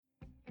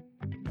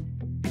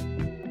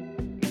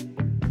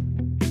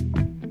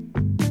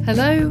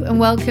Hello and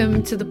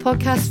welcome to the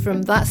podcast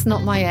from That's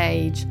Not My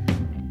Age.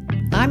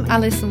 I'm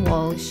Alison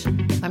Walsh.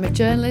 I'm a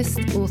journalist,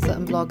 author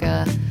and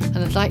blogger, and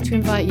I'd like to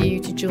invite you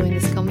to join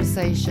this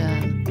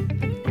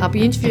conversation. I'll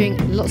be interviewing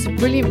lots of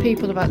brilliant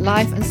people about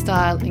life and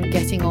style and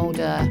getting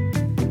older.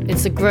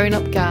 It's a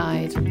grown-up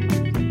guide.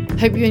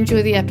 Hope you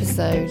enjoy the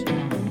episode.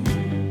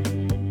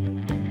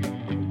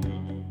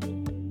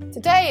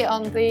 Today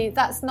on the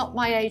That's Not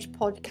My Age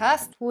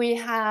podcast, we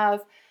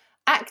have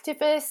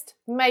activist,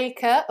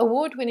 maker,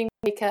 award-winning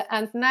maker,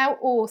 and now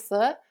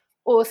author,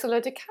 Ursula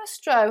de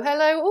Castro.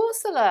 Hello,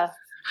 Ursula.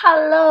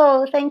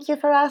 Hello, thank you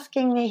for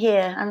asking me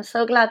here. I'm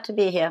so glad to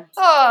be here.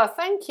 Oh,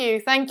 thank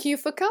you. Thank you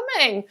for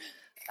coming.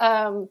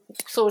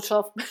 Sort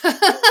of.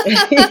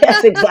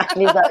 Yes,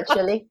 exactly,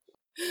 virtually.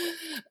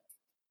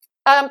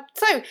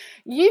 So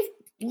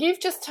you've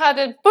just had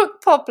a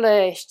book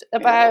published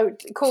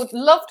called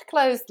Loved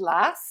Clothes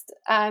Last,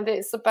 and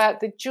it's about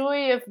the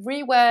joy of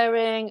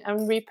re-wearing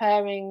and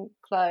repairing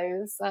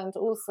clothes, and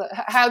also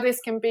how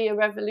this can be a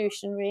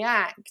revolutionary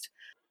act.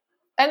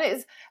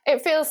 And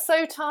it feels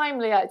so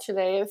timely,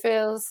 actually. It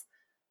feels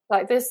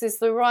like this is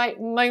the right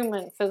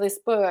moment for this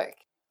book.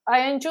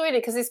 I enjoyed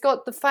it because it's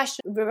got the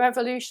fashion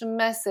revolution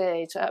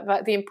message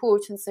about the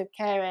importance of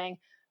caring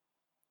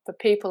for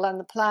people and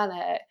the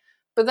planet.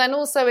 But then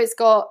also it's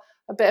got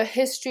a bit of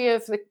history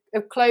of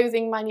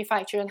clothing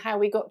manufacture and how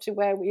we got to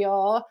where we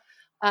are,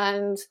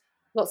 and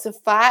lots of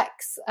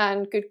facts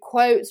and good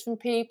quotes from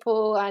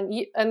people,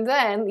 and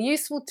then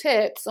useful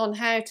tips on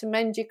how to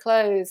mend your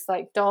clothes,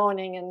 like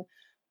darning and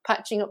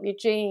patching up your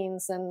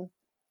jeans, and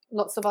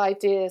lots of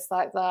ideas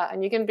like that.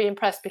 And you're going to be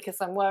impressed because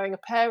I'm wearing a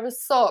pair of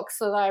socks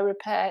that I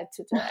repaired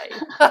today.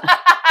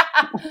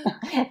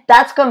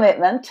 That's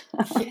commitment.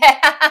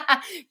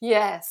 Yeah.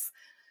 Yes.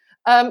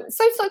 So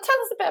tell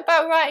us a bit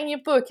about writing your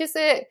book.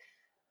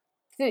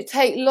 Did it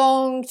take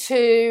long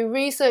to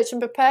research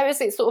and prepare?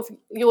 Is it sort of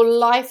your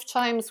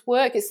lifetime's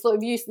work? It's sort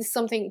of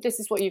this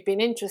is what you've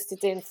been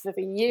interested in for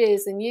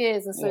years and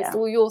years, and so It's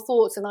all your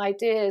thoughts and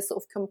ideas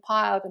sort of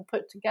compiled and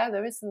put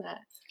together, isn't it?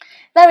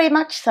 Very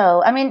much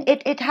so. I mean,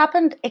 it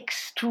happened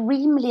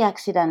extremely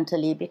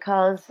accidentally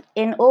because,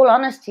 in all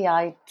honesty,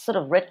 I sort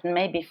of written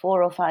maybe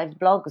 4 or 5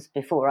 blogs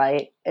before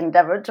I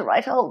endeavored to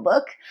write a whole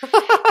book.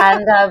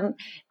 And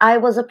I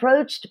was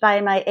approached by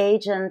my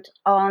agent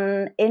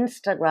on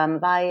Instagram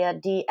via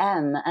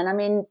DM. And I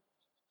mean,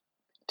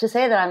 to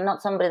say that I'm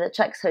not somebody that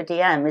checks her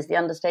DM is the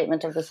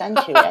understatement of the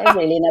century. I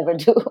really never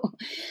do.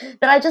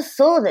 But I just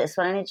saw this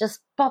one and it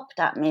just popped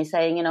at me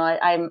saying,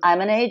 I'm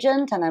an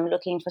agent and I'm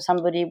looking for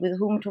somebody with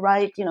whom to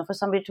write, for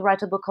somebody to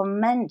write a book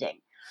on mending.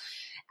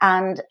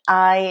 And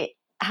I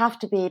have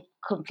to be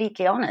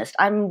completely honest,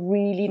 I'm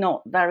really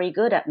not very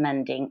good at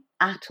mending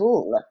at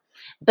all.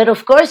 But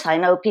of course, I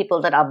know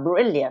people that are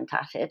brilliant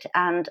at it.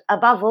 And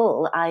above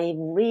all, I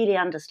really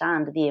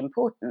understand the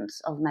importance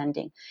of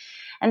mending.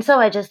 And so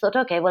I just thought,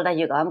 okay, well, there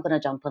you go. I'm going to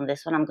jump on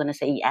this one. I'm going to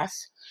say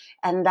yes.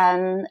 And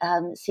then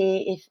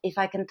see if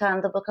I can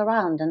turn the book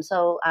around. And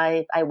so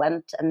I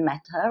went and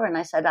met her and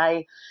I said,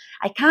 I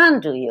can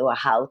do you a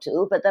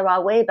how-to, but there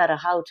are way better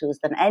how-tos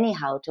than any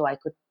how-to I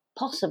could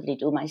possibly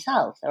do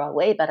myself. There are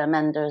way better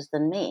menders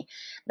than me.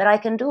 But I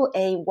can do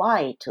a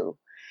why-to.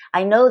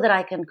 I know that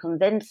I can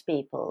convince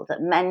people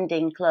that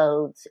mending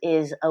clothes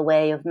is a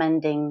way of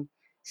mending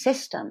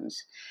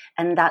systems,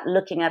 and that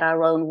looking at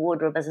our own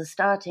wardrobe as a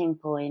starting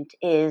point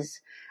is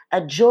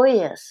a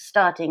joyous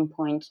starting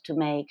point to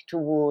make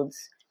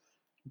towards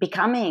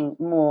becoming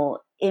more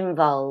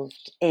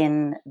involved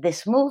in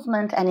this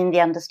movement and in the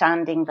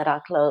understanding that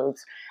our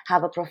clothes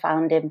have a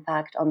profound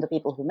impact on the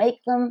people who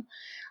make them,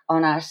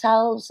 on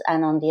ourselves,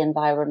 and on the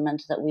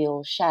environment that we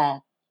all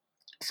share.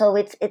 So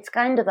it's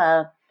kind of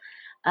a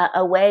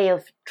way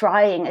of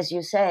trying, as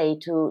you say,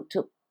 to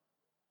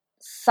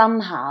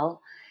somehow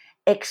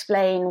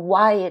explain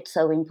why it's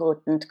so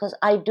important, because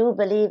I do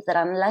believe that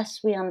unless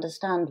we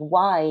understand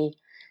why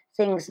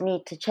things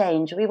need to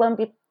change, we won't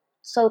be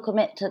so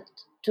committed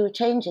to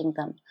changing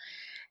them.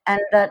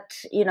 And that,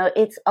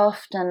 it's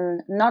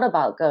often not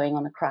about going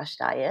on a crash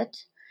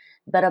diet,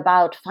 but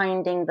about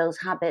finding those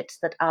habits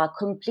that are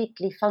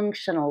completely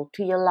functional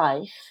to your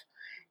life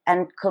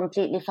and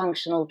completely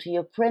functional to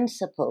your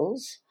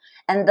principles.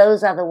 And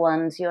those are the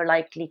ones you're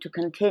likely to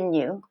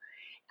continue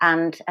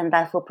and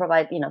therefore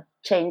provide,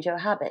 change your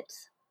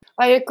habits.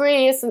 I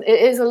agree. It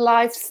is a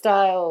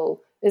lifestyle,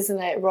 isn't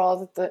it?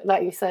 Rather than,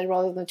 like you said,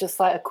 rather than just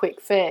like a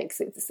quick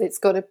fix, it's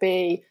got to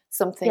be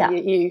something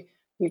that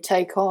you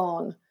take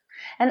on.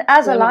 And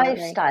as a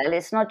lifestyle,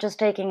 it's not just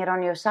taking it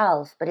on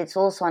yourself, but it's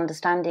also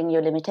understanding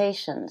your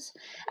limitations.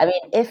 I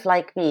mean, if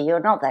like me, you're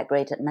not that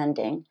great at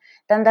mending,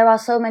 then there are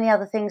so many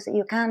other things that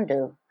you can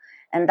do.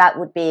 And that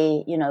would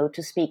be,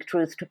 to speak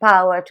truth to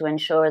power, to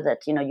ensure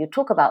that, you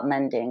talk about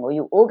mending or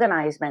you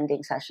organize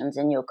mending sessions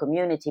in your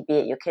community, be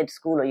it your kids'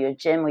 school or your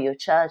gym or your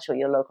church or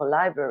your local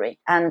library.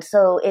 And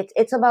so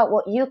it's about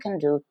what you can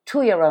do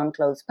to your own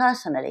clothes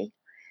personally,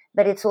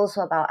 but it's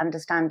also about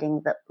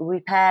understanding that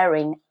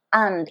repairing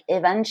and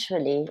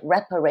eventually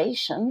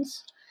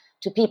reparations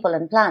to people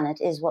and planet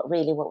is what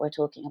we're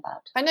talking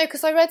about. I know,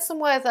 because I read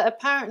somewhere that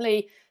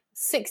apparently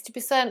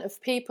 60%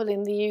 of people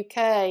in the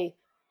UK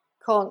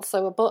can't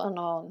sew a button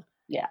on.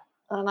 Yeah.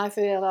 And I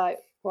feel like,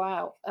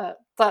 wow,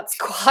 that's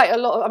quite a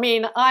lot. I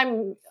mean,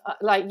 I'm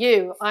like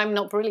you, I'm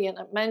not brilliant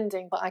at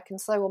mending, but I can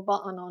sew a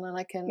button on and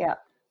I can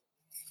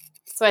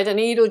thread a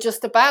needle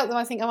just about them.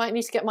 I think I might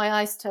need to get my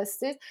eyes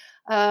tested.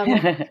 But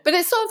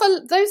it's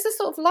sort of those are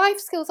sort of life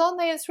skills, aren't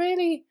they? It's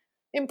really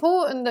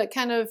important that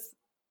kind of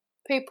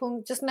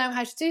people just know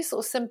how to do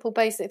sort of simple,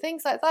 basic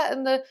things like that.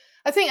 And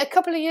I think a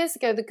couple of years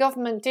ago, the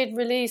government did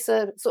release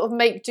a sort of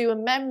make, do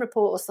and mend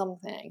report or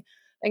something,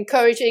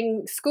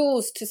 encouraging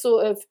schools to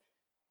sort of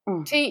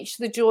teach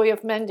the joy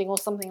of mending or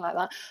something like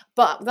that.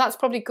 But that's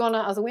probably gone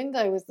out of the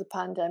window with the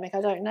pandemic.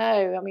 I don't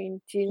know. I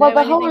mean, do you know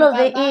anything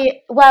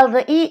about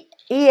that? The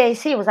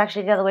EAC was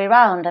actually the other way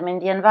around. I mean,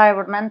 the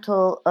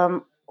Environmental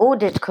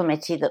Audit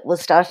Committee that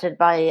was started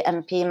by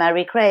MP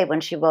Mary Cray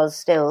when she was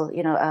still,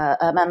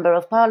 a member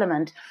of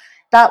Parliament.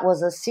 That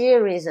was a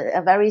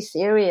very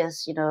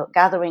serious,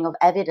 gathering of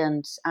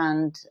evidence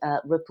and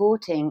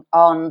reporting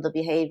on the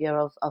behaviour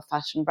of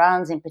fashion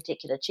brands, in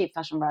particular cheap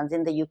fashion brands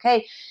in the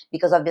UK,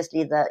 because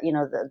obviously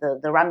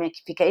the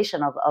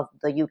ramification of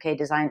the UK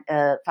design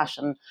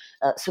fashion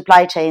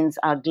supply chains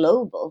are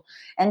global,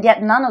 and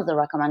yet none of the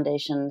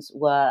recommendations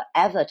were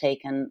ever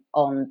taken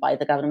on by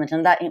the government,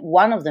 and that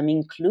one of them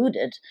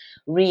included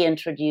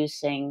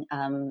reintroducing,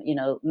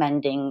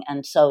 mending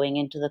and sewing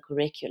into the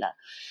curricula.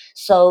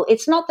 So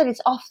it's not that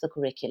it's off the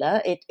curricula,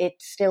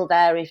 it's still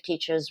there if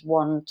teachers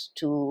want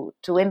to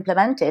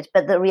implement it,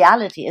 but the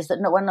reality is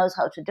that no one knows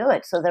how to do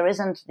it. So there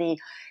isn't the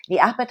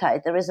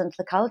appetite, there isn't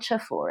the culture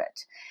for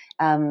it.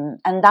 And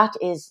that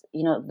is,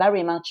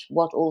 very much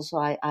what also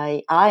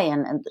I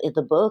and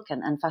the book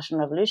and Fashion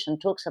Revolution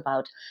talks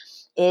about,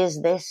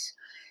 is this.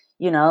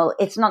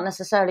 It's not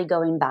necessarily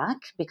going back,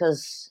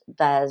 because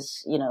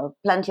there's,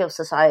 plenty of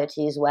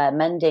societies where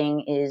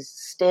mending,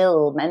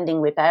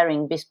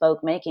 repairing,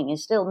 bespoke making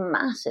is still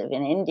massive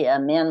in India,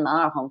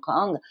 Myanmar, Hong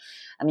Kong.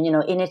 I mean,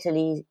 in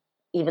Italy,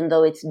 even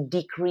though it's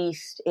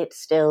decreased, it's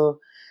still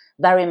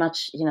very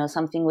much,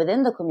 something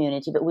within the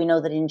community. But we know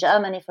that in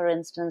Germany, for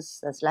instance,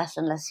 there's less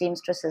and less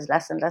seamstresses,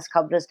 less and less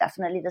cobblers,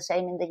 definitely the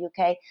same in the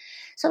UK.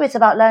 So it's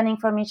about learning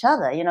from each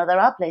other. There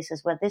are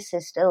places where this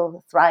is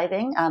still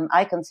thriving.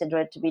 I consider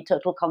it to be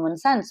total common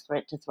sense for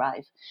it to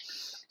thrive.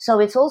 So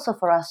it's also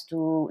for us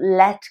to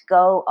let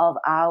go of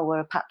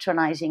our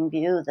patronizing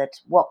view that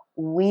what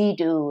we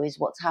do is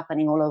what's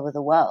happening all over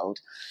the world.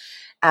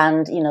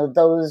 And,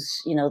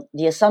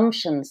 the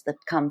assumptions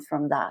that come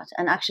from that,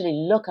 and actually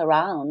look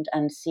around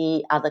and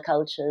see other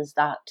cultures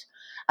that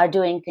are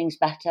doing things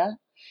better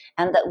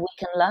and that we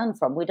can learn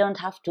from. We don't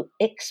have to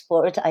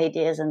export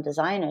ideas and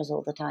designers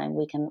all the time.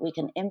 We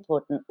can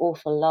import an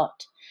awful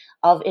lot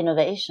of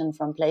innovation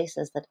from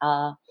places that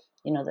are,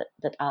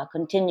 that are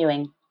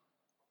continuing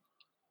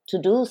to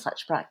do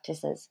such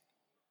practices.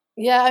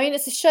 Yeah, I mean,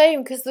 it's a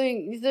shame, because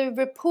the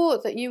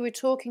report that you were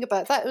talking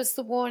about, that was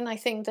the one, I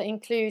think, that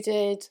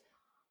included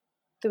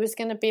there was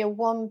going to be a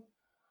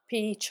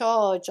 1p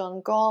charge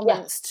on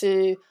garments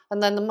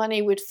and then the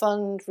money would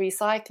fund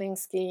recycling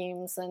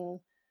schemes and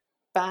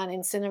ban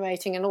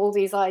incinerating and all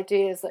these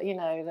ideas that,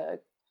 that are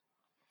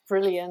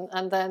brilliant.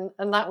 And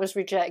that was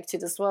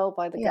rejected as well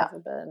by the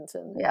government.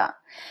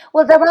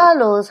 Well, there are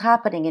laws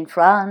happening in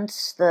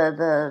France,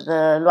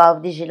 the Loi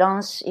of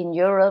Vigilance in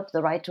Europe,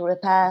 the right to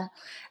repair.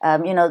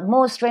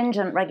 More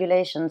stringent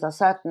regulations are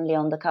certainly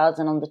on the cards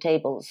and on the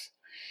tables.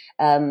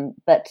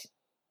 But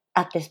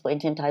at this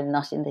point in time,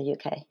 not in the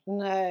UK.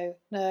 No.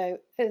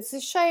 It's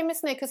a shame,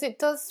 isn't it? Because it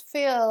does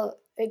feel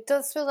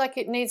like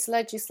it needs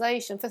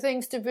legislation for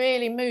things to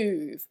really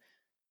move.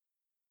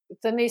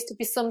 There needs to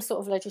be some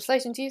sort of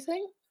legislation, do you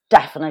think?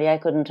 Definitely, I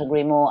couldn't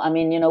agree more. I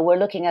mean, we're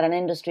looking at an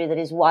industry that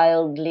is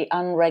wildly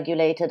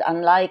unregulated,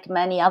 unlike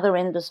many other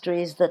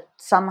industries that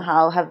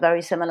somehow have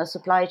very similar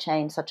supply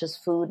chains, such as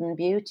food and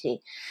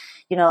beauty.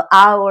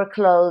 Our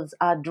clothes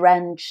are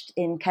drenched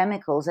in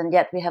chemicals, and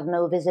yet we have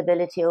no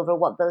visibility over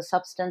what those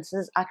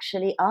substances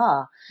actually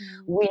are.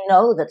 We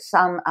know that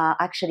some are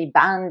actually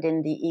banned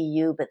in the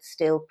EU, but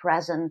still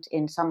present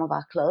in some of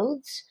our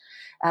clothes.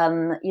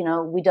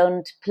 We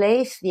don't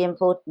place the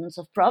importance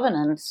of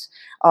provenance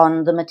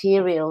on the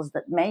materials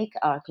that make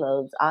our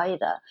clothes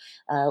either,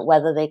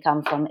 whether they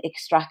come from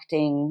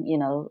extracting,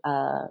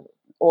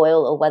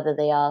 oil, or whether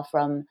they are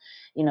from,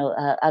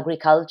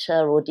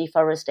 agriculture or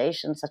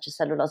deforestation, such as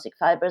cellulosic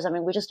fibers. I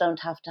mean, we just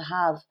don't have to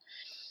have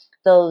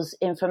those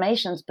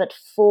informations. But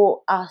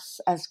for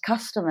us as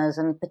customers,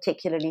 and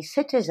particularly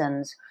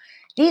citizens,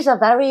 these are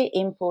very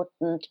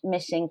important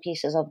missing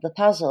pieces of the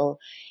puzzle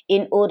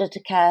in order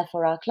to care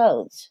for our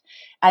clothes.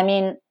 I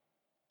mean,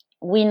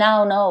 we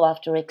now know,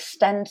 after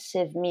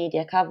extensive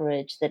media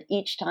coverage, that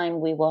each time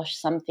we wash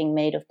something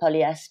made of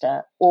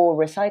polyester or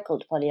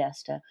recycled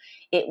polyester,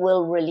 it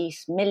will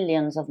release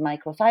millions of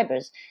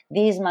microfibers.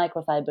 These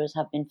microfibers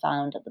have been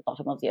found at the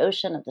bottom of the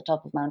ocean, at the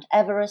top of Mount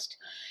Everest.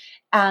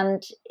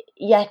 And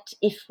yet,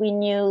 if we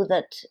knew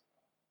that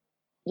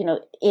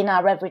in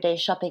our everyday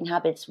shopping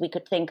habits, we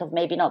could think of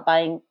maybe not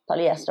buying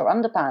polyester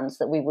underpants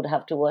that we would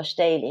have to wash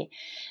daily,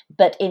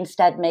 but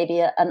instead maybe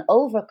an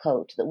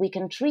overcoat that we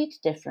can treat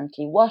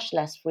differently, wash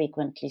less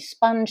frequently,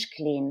 sponge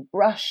clean,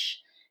 brush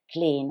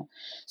clean.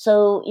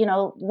 So,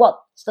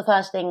 what's the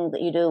first thing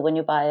that you do when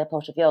you buy a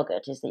pot of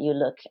yogurt is that you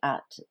look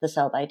at the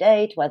sell-by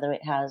date, whether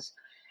it has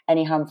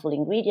any harmful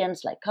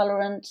ingredients like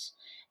colorants,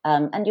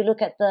 and you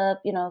look at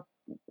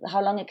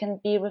how long it can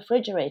be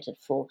refrigerated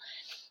for.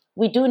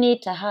 We do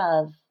need to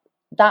have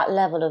that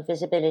level of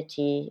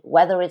visibility,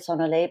 whether it's on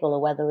a label or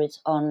whether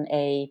it's on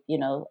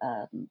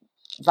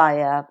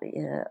via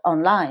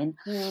online,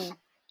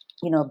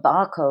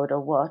 barcode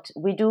or what.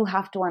 We do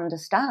have to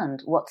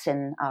understand what's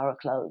in our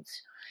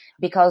clothes,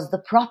 because the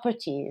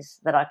properties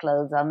that our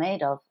clothes are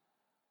made of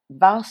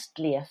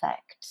vastly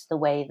affects the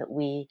way that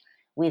we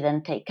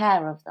then take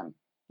care of them.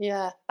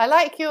 Yeah, I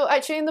like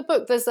actually in the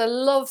book there's a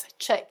love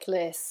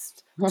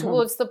checklist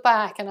towards the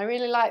back, and I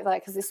really like that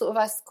because it sort of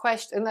asks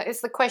questions, and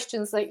it's the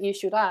questions that you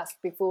should ask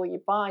before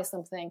you buy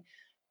something.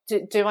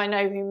 Do I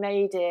know who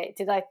made it?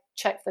 Did I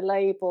check the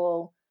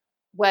label?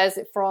 Where's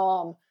it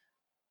from?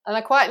 And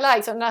I quite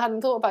liked, and I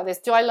hadn't thought about this,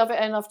 do I love it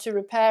enough to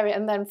repair it?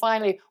 And then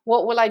finally,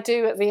 what will I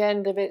do at the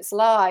end of its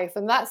life?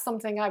 And that's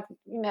something I've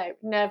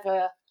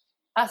never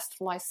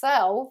asked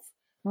myself.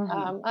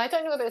 I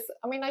don't know whether it's,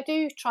 I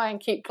do try and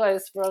keep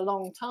clothes for a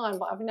long time,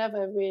 but I've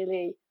never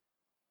really,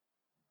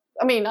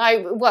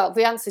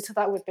 the answer to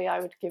that would be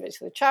I would give it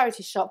to the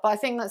charity shop, but I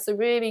think that's a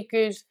really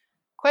good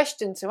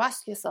question to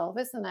ask yourself,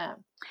 isn't it?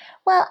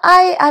 Well,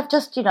 I've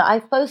just,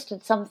 I've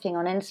posted something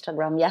on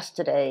Instagram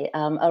yesterday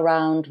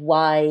around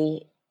why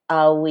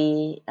are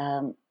we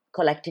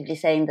collectively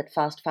saying that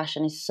fast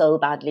fashion is so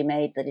badly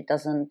made that it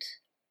doesn't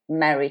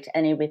merit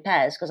any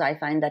repairs, because I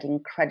find that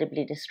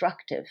incredibly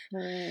destructive.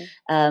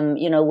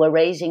 We're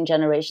raising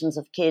generations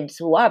of kids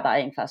who are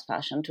buying fast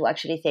fashion to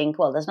actually think,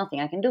 well, there's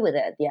nothing I can do with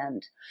it at the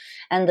end.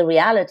 And the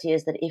reality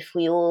is that if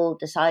we all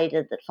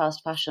decided that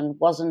fast fashion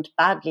wasn't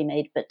badly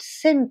made but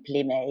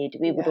simply made,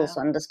 we would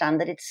also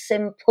understand that it's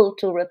simple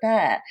to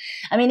repair.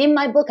 In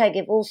my book I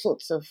give all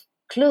sorts of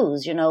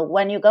clues.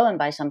 When you go and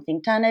buy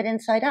something, turn it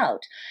inside out.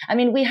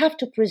 We have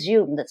to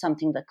presume that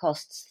something that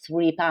costs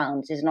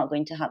 £3 is not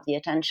going to have the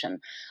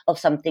attention of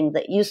something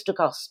that used to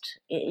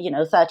cost,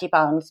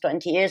 £30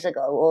 20 years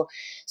ago. Or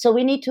so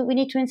we need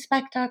to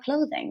inspect our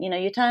clothing.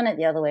 You turn it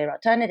the other way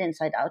around, turn it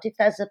inside out. If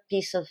there's a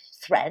piece of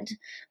thread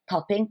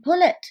popping,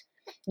 pull it.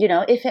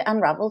 If it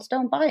unravels,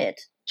 don't buy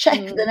it.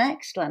 Check the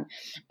next one.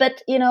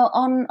 But,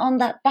 on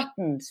that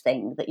buttons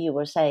thing that you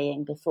were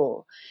saying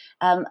before,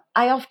 I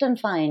often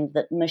find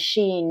that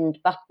machined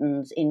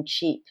buttons in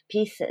cheap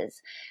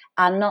pieces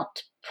are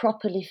not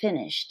properly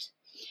finished.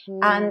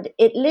 And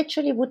it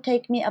literally would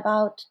take me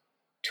about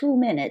 2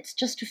 minutes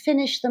just to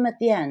finish them at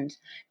the end.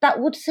 That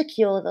would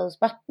secure those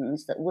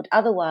buttons that would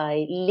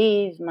otherwise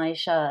leave my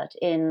shirt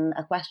in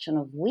a question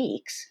of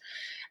weeks.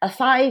 A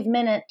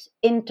 5-minute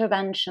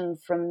intervention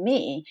from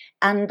me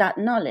and that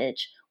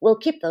knowledge will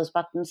keep those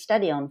buttons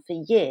steady on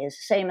for years,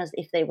 same as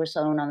if they were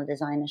sewn on a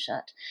designer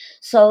shirt.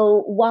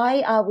 So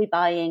why are we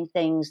buying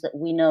things that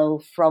we know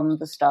from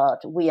the start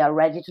we are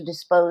ready to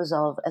dispose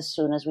of as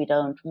soon as we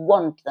don't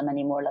want them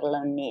anymore, let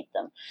alone need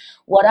them?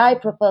 What I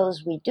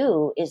propose we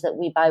do is that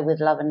we buy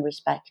with love and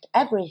respect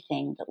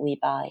everything that we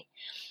buy,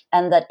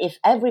 and that if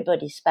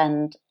everybody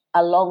spent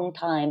a long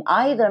time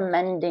either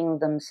mending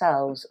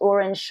themselves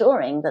or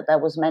ensuring that there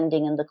was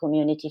mending in the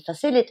community,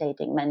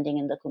 facilitating mending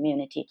in the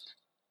community,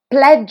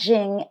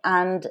 pledging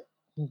and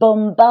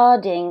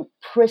bombarding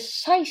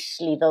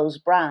precisely those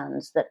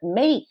brands that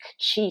make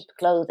cheap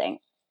clothing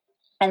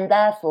and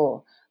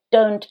therefore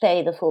don't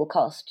pay the full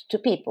cost to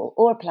people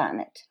or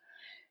planet.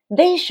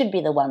 They should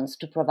be the ones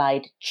to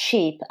provide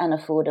cheap and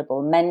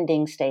affordable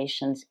mending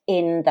stations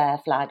in their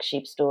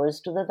flagship stores,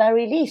 to the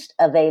very least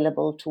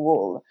available to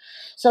all.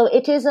 So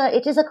it is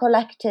a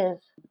collective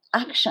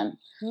action,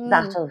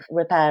 that of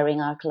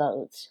repairing our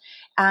clothes.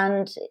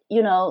 And,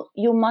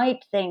 you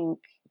might think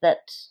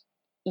that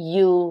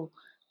you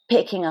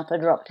picking up a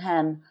dropped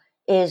hem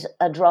is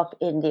a drop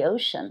in the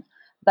ocean.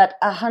 But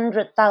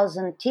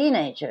 100,000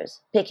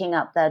 teenagers picking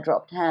up their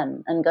dropped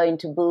hem and going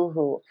to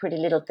Boohoo, Pretty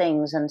Little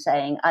Things, and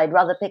saying, I'd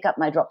rather pick up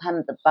my dropped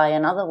hem than buy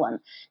another one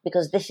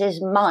because this is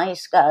my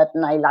skirt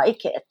and I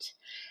like it,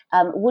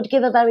 would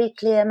give a very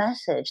clear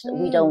message that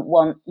we don't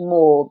want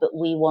more, but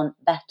we want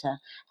better.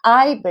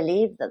 I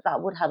believe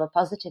that would have a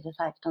positive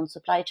effect on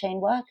supply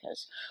chain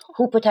workers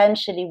who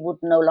potentially would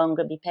no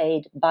longer be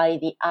paid by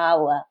the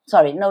hour,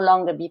 no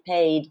longer be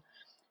paid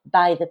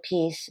by the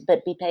piece,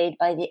 but be paid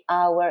by the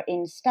hour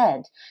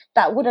instead.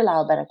 That would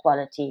allow better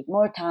quality,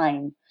 more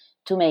time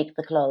to make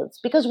the clothes,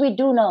 because we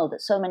do know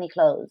that so many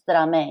clothes that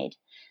are made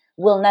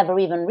will never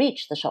even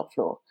reach the shop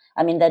floor.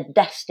 They're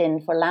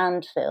destined for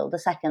landfill the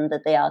second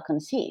that they are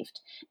conceived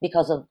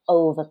because of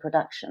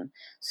overproduction.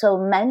 So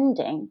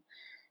mending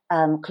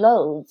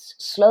clothes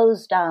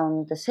slows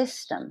down the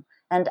system,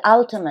 and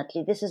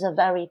ultimately this is a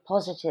very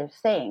positive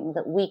thing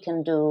that we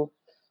can do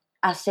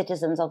as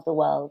citizens of the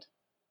world.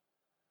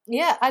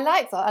 Yeah, I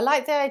like that. I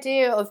like the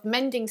idea of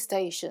mending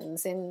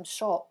stations in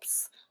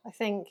shops. I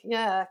think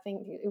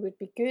it would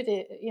be good,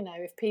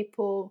 if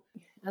people,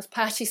 as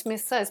Patti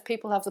Smith says,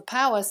 people have the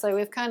power. So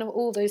if kind of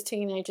all those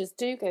teenagers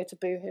do go to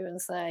Boohoo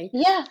and say,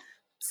 Yeah.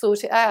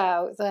 sort it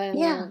out,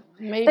 Yeah,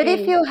 then but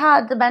if maybe. you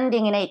had the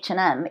mending in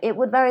H&M, it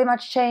would very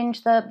much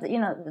change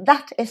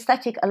that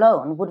aesthetic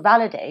alone would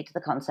validate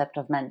the concept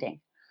of mending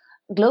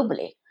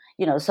globally.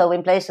 So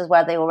in places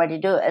where they already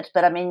do it,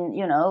 but I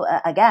mean,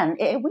 again,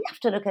 we have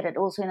to look at it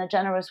also in a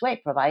generous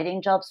way,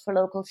 providing jobs for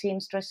local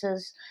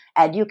seamstresses,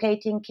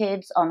 educating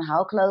kids on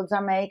how clothes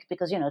are made,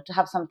 because, to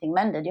have something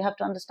mended, you have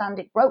to understand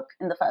it broke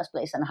in the first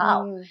place and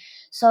how.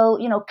 So,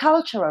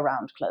 culture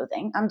around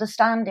clothing,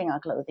 understanding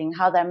our clothing,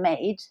 how they're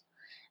made,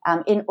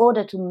 in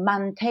order to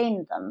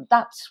maintain them.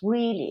 That's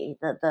really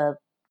the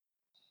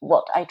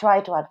what I try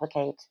to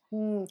advocate.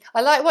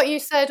 I like what you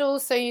said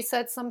also. You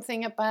said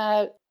something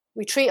about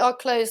we treat our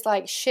clothes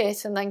like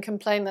shit and then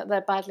complain that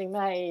they're badly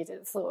made.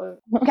 It's sort of.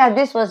 Yeah,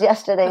 this was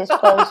yesterday's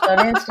post on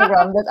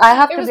Instagram. But I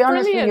have to be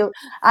honest with you,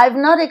 I've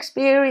not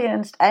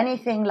experienced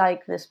anything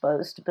like this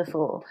post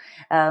before.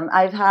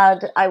 I've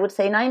had, I would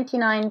say,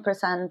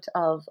 99%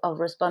 of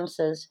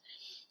responses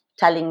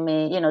telling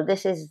me,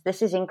 this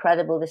is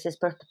incredible, this is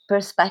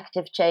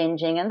perspective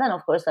changing. And then,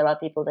 of course, there are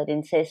people that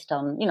insist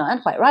on,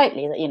 and quite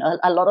rightly, that,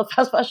 a lot of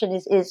fast fashion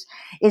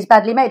is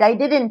badly made. I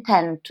did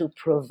intend to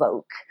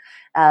provoke.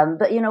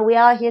 But, we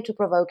are here to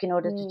provoke in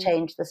order to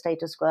change the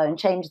status quo and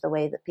change the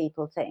way that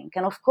people think.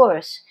 And, of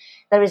course,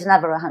 there is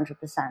never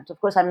 100%.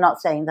 Of course, I'm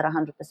not saying that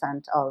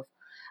 100% of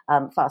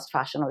fast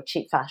fashion or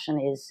cheap fashion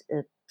is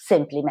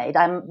simply made.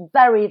 I'm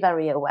very,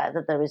 very aware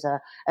that there is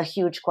a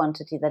huge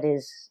quantity that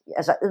is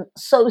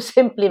so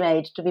simply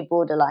made to be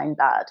borderline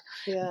bad.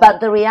 Yeah. But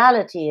the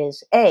reality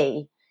is,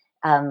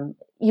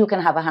 you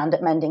can have a hand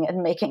at mending it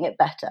and making it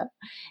better.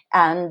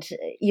 And,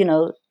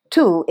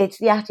 two, it's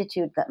the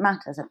attitude that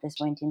matters at this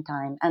point in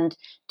time. And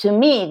to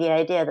me, the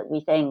idea that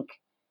we think,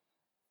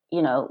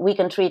 we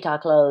can treat our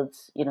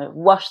clothes,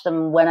 wash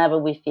them whenever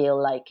we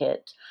feel like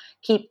it,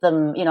 keep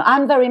them,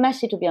 I'm very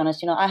messy, to be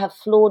honest. I have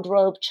floored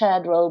robe,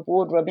 chaired robe,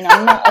 wardrobe.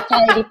 I'm not a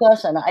tidy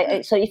person.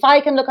 So if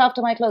I can look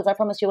after my clothes, I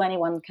promise you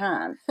anyone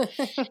can.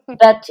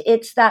 But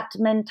it's that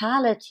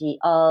mentality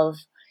of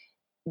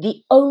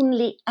the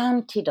only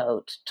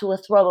antidote to a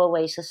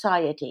throwaway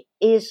society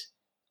is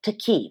to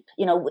keep.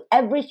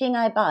 Everything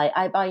I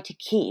buy to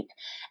keep.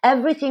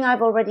 Everything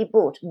I've already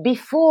bought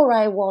before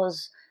I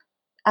was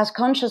as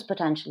conscious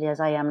potentially as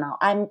I am now,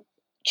 I'm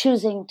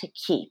choosing to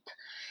keep.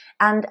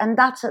 And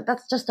that's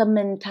just a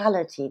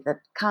mentality that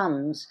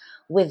comes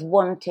with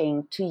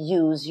wanting to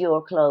use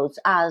your clothes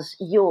as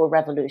your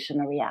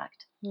revolutionary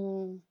act.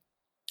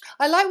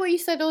 I like what you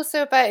said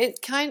also about it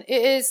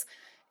is,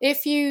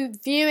 if you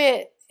view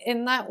it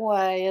in that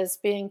way as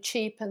being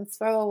cheap and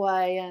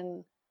throwaway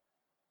and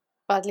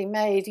badly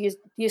made,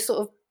 you're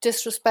sort of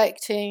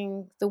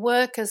disrespecting the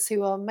workers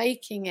who are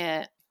making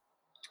it.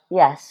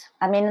 Yes,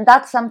 I mean,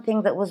 that's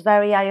something that was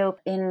very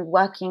eye-opening in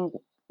working,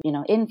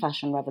 in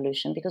Fashion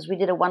Revolution, because we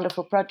did a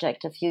wonderful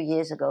project a few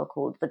years ago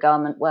called the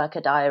Garment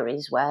Worker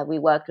Diaries, where we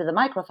worked with a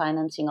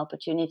microfinancing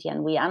opportunity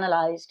and we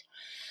analyzed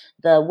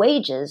the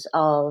wages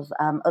of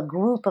a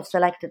group of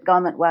selected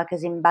garment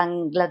workers in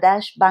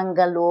Bangladesh,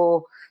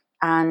 Bangalore,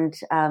 and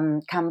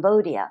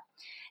Cambodia.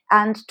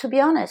 And to be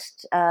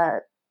honest,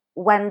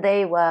 when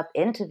they were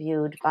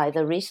interviewed by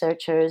the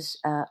researchers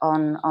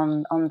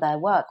on their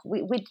work,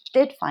 we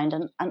did find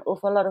an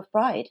awful lot of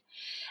pride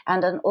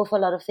and an awful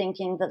lot of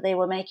thinking that they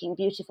were making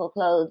beautiful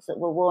clothes that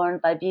were worn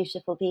by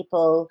beautiful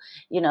people.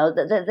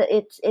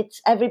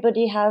 It's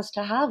everybody has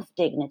to have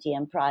dignity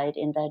and pride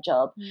in their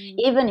job,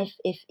 even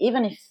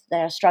if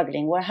they're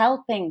struggling. We're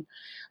helping,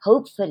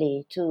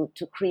 hopefully, to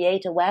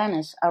create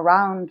awareness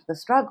around the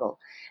struggle.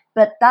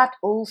 But that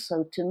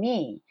also, to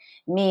me,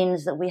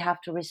 means that we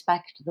have to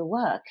respect the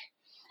work,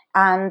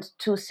 and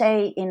to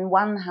say, in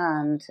one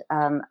hand,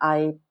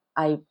 I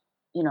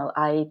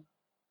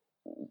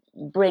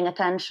bring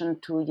attention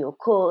to your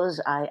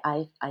cause,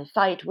 I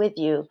fight with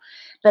you,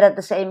 but at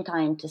the same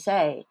time to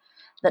say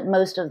that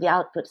most of the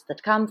outputs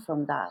that come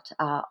from that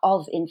are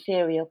of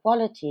inferior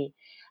quality,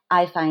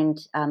 I find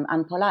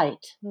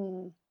unpolite.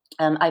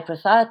 I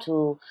prefer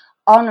to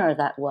honor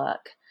that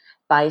work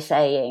by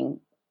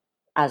saying,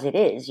 as it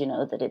is,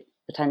 that it's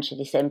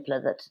potentially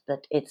simpler,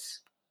 that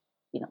it's,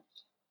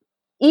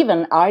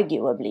 even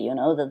arguably,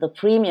 that the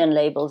premium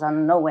labels are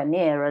nowhere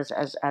near as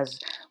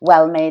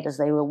well made as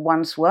they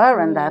once were,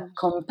 and they're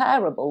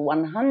comparable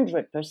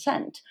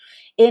 100%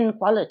 in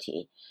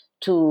quality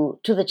to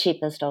the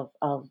cheapest of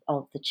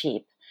the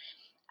cheap.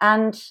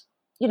 And,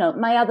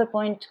 my other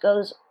point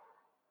goes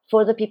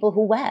for the people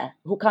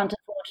who can't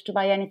afford to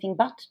buy anything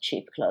but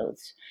cheap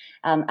clothes.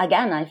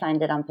 Again, I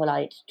find it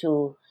unpolite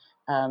to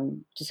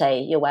say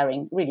you're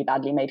wearing really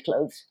badly made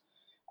clothes.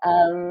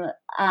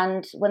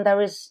 And when there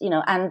is,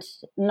 and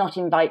not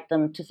invite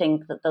them to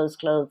think that those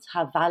clothes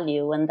have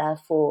value, and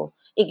therefore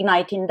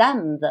ignite in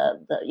them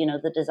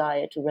the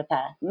desire to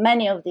repair.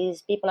 Many of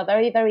these people are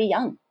very, very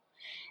young,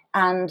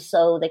 and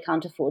so they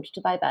can't afford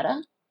to buy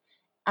better.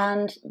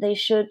 and they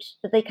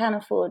can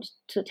afford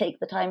to take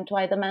the time to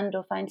either mend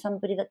or find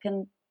somebody that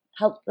can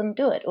help them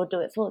do it or do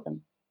it for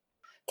them.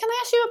 Can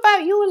I ask you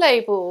about your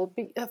label,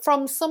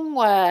 From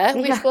Somewhere,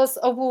 which Yeah. was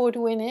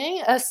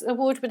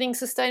award-winning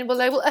sustainable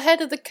label,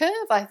 ahead of the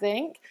curve, I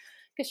think,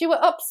 because you were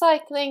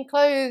upcycling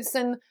clothes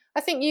and I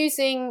think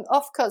using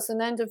offcuts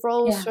and end of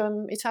rolls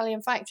from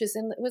Italian factories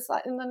it was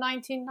like in the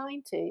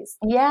 1990s.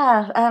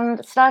 Yeah,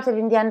 started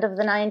in the end of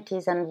the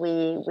 90s, and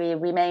we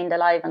remained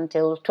alive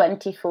until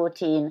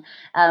 2014.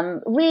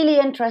 Really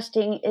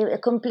interesting,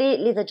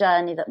 completely the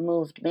journey that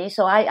moved me.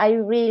 So I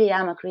really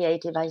am a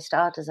creative. I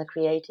start as a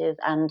creative,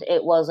 and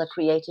it was a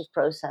creative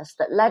process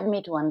that led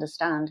me to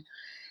understand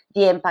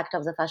the impact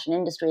of the fashion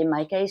industry, in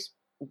my case,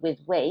 with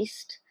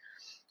waste.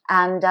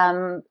 And,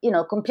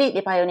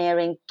 completely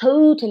pioneering,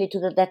 totally to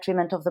the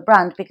detriment of the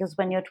brand, because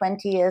when you're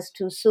 20 years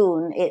too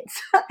soon, it's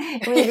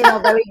really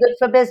not very good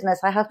for business,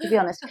 I have to be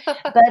honest.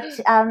 But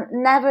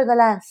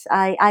nevertheless,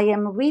 I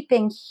am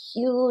reaping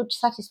huge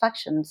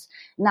satisfactions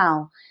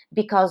now,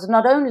 because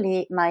not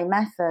only my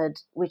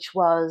method, which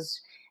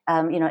was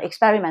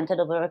experimented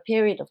over a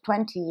period of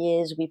 20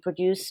 years. We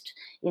produced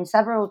in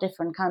several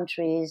different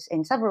countries,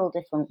 in several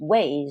different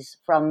ways,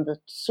 from the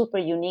super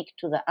unique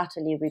to the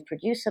utterly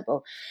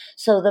reproducible.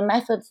 So the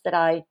methods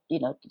that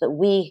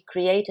we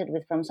created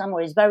with From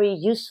Somewhere is very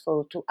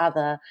useful to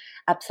other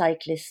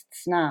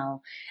upcyclists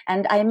now.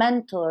 And I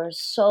mentor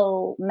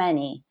so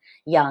many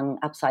young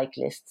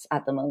upcyclists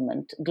at the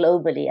moment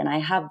globally, and I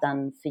have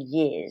done for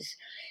years.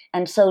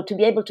 And so to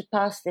be able to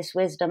pass this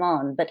wisdom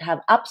on, but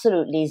have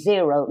absolutely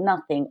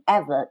nothing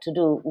ever to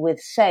do with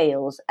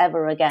sales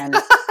ever again,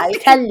 I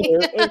tell you,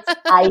 it's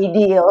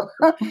ideal.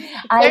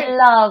 I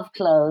love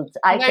clothes.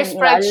 I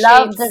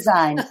love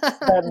design.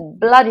 But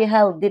bloody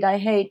hell did I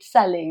hate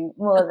selling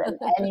more than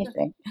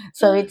anything.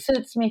 So it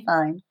suits me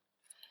fine.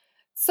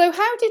 So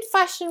how did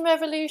Fashion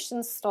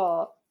Revolution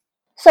start?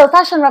 So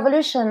Fashion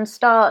Revolution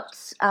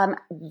starts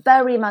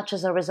very much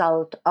as a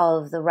result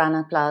of the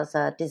Rana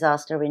Plaza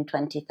disaster in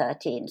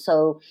 2013.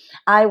 So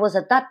I was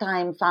at that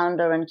time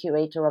founder and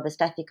curator of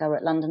Aesthetica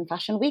at London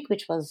Fashion Week,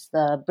 which was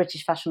the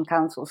British Fashion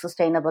Council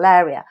sustainable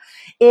area,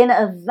 in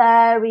a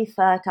very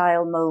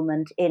fertile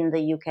moment in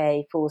the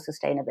UK for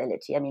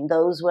sustainability. I mean,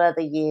 those were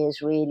the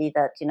years really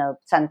that,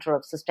 Centre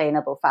of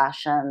Sustainable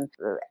Fashion,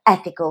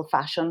 Ethical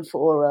Fashion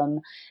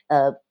Forum,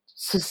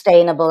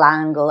 Sustainable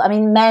Angle. I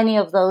mean, many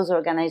of those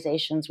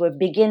organizations were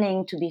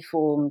beginning to be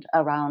formed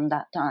around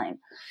that time.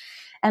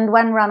 And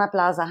when Rana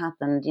Plaza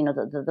happened,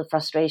 the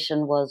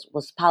frustration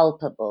was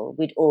palpable.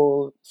 We'd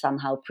all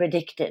somehow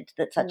predicted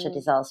that such a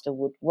disaster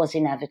was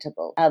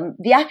inevitable.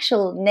 The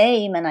actual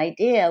name and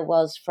idea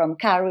was from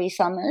Carrie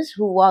Summers,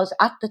 who was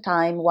at the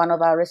time one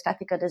of our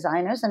Aesthetica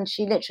designers, and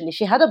she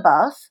had a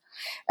bath.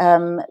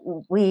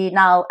 We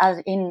now,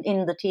 as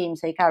in the team,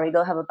 say, Carrie,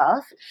 go have a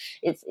bath.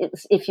 It's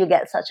if you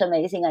get such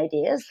amazing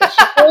ideas. So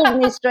she called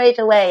me straight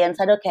away and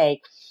said, okay,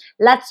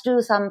 let's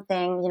do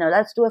something,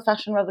 let's do a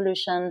fashion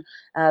revolution,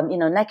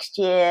 next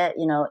year,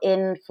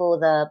 in for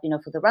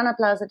the Rana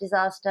Plaza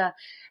disaster.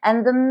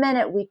 And the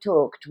minute we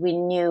talked, we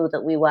knew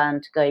that we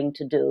weren't going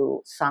to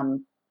do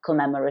some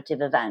commemorative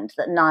event,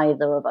 that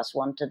neither of us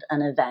wanted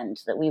an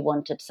event, that we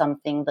wanted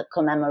something that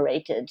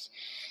commemorated,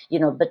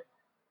 but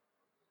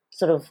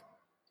sort of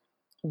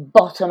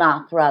bottom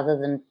up rather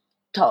than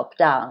top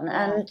down.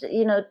 Yeah.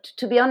 And,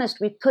 to be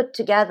honest, we put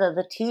together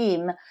the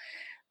team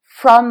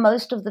from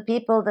most of the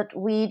people that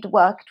we'd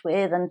worked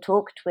with and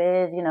talked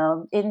with,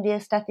 in the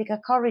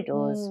Aesthetica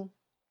corridors.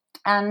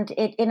 And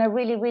in a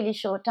really, really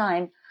short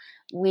time,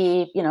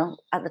 we,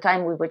 at the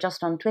time we were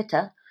just on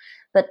Twitter,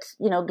 but,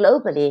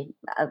 globally,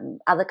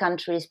 other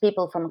countries,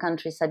 people from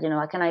countries said,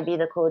 can I be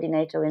the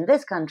coordinator in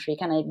this country?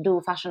 Can I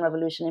do Fashion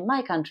Revolution in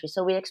my country?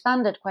 So we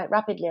expanded quite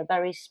rapidly,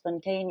 very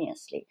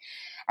spontaneously.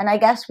 And I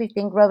guess we've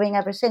been growing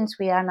ever since.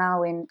 We are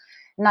now in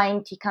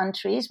 90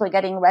 countries. We're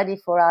getting ready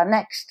for our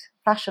next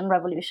Fashion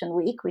Revolution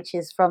Week, which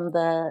is from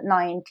the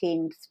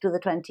 19th to the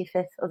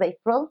 25th of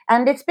April.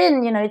 And it's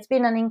been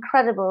an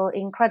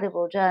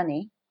incredible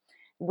journey.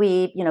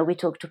 We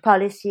talk to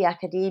policy,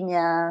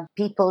 academia,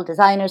 people,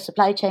 designers,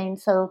 supply chain.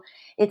 So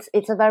it's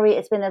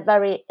been a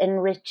very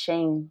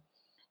enriching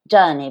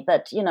journey.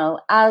 But,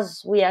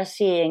 as we are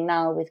seeing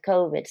now with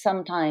COVID,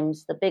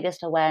 sometimes the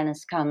biggest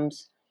awareness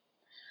comes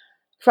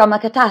from a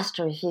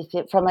catastrophe,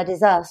 from a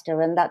disaster,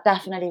 and that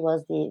definitely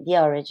was the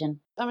origin.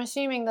 I'm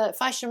assuming that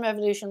Fashion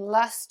Revolution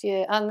last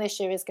year and this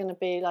year is going to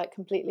be like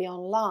completely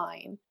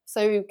online.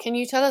 So can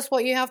you tell us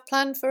what you have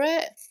planned for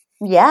it?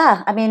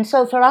 Yeah, I mean,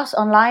 so for us,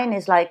 online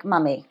is like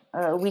mummy.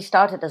 We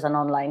started as an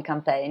online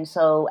campaign.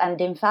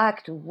 And in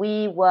fact,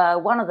 we were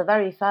one of the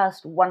very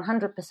first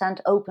 100%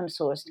 open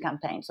sourced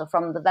campaigns. So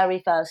from the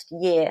very first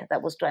year,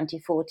 that was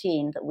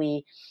 2014, that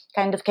we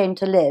kind of came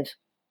to live.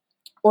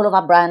 All of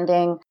our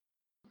branding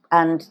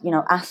and,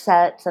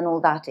 assets and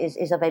all that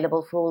is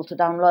available for all to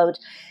download.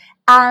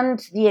 And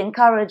the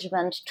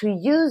encouragement to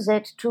use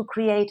it to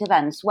create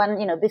events. When,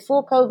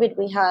 before COVID,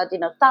 we had,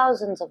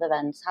 thousands of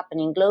events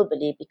happening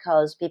globally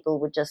because people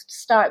would just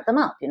start them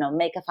up,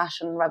 make a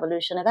Fashion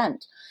Revolution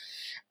event.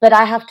 But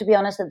I have to be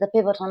honest that the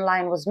pivot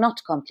online was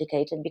not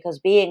complicated, because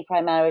being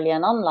primarily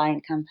an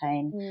online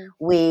campaign,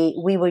 we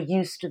were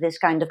used to this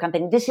kind of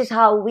campaign. This is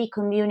how we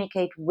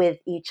communicate with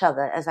each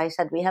other. As I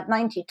said, we have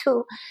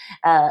 92,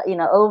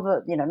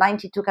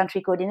 92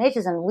 country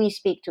coordinators, and we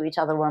speak to each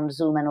other on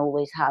Zoom and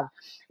always have.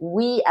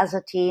 We as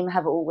a team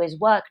have always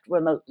worked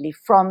remotely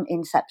from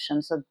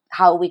inception. So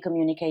how we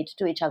communicate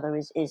to each other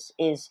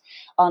is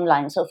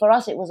online. So for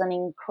us, it was an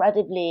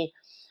incredibly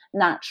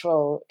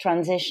natural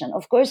transition.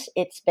 Of course,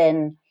 it's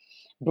been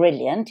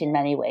brilliant in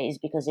many ways,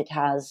 because it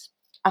has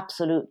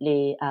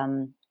absolutely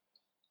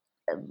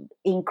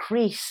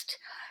increased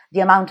the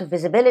amount of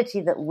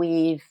visibility that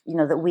we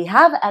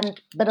have,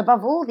 but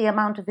above all, the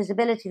amount of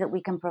visibility that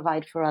we can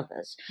provide for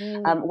others.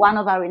 One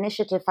of our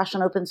initiative,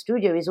 Fashion Open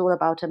Studio, is all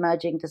about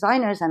emerging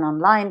designers, and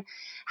online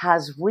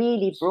has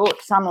really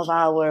brought some of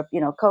our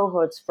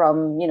cohorts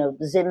from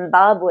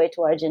Zimbabwe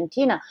to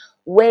Argentina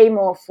way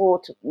more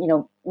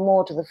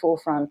more to the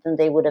forefront than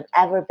they would have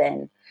ever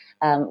been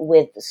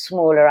with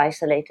smaller,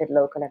 isolated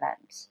local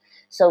events.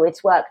 So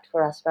it's worked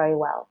for us very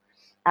well.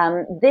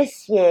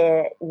 This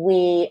year,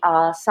 we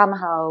are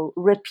somehow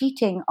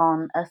repeating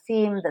on a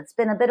theme that's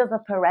been a bit of a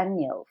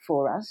perennial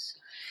for us,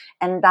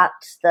 and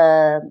that's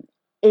the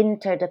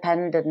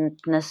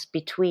interdependentness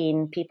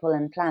between people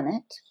and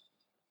planet.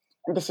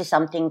 This is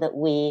something that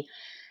we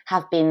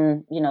have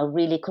been,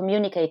 really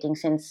communicating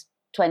since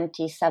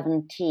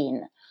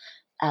 2017.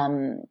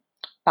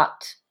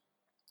 But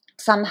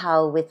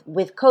somehow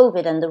with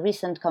COVID and the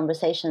recent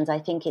conversations, I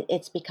think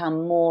it's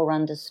become more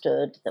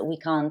understood that we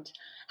can't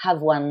have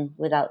one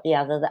without the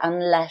other,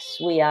 unless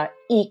we are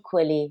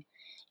equally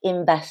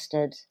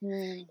invested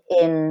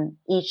in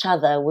each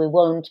other. We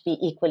won't be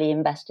equally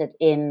invested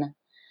in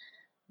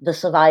the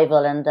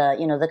survival and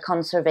the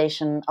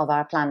conservation of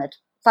our planet.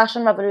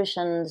 Fashion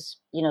Revolution's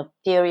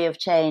theory of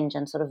change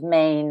and sort of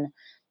main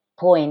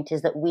point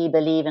is that we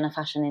believe in a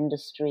fashion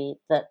industry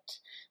that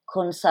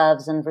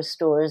conserves and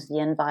restores the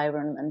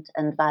environment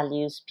and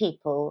values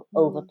people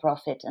over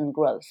profit and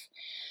growth.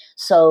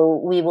 So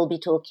we will be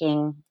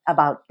talking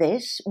about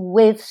this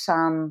with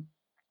some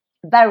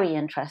very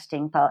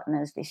interesting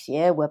partners this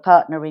year. We're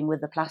partnering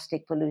with the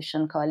Plastic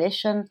Pollution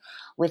Coalition,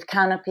 with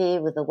Canopy,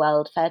 with the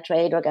World Fair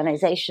Trade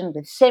Organization,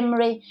 with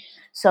SIMRI.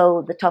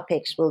 So the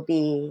topics will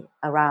be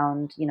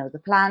around,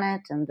 the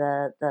planet and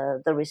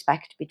the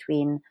respect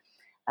between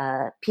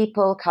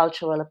people,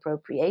 cultural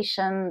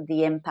appropriation,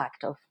 the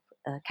impact of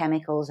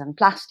chemicals and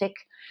plastic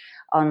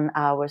on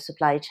our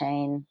supply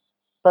chain,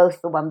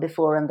 both the one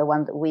before and the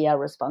one that we are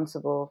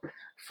responsible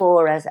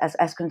for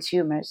as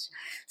consumers.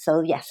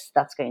 So yes,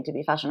 that's going to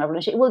be Fashion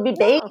Revolution. It will be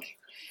big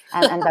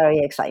and very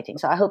exciting.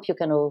 So I hope you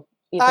can all.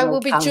 I will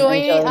be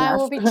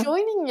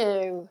joining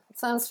you. It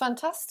sounds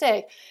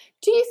fantastic.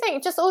 Do you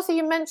think, just also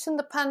you mentioned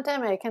the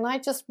pandemic, and I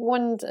just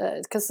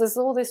wondered, because there's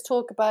all this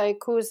talk about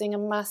causing a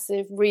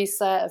massive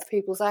reset of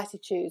people's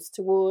attitudes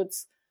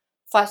towards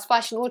fast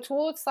fashion, or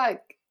towards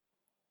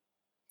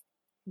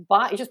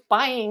just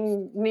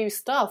buying new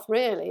stuff,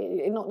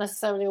 really, not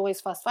necessarily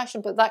always fast fashion,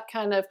 but that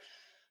kind of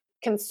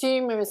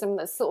consumerism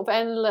that's sort of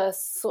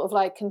endless, sort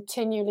of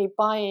continually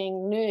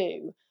buying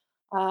new.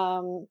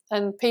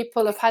 And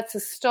people have had to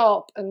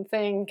stop and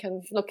think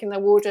and look in their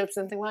wardrobes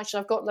and think, well, actually,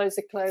 I've got loads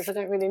of clothes I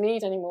don't really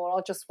need anymore.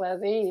 I'll just wear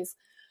these.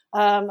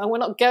 And we're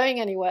not going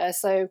anywhere.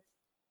 So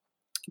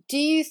do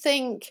you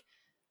think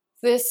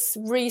this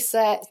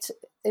reset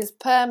is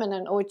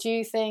permanent, or do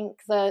you think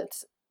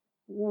that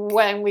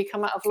when we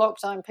come out of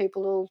lockdown,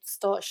 people will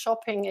start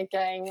shopping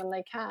again when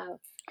they can?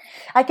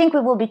 I think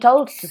we will be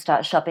told to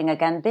start shopping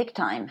again big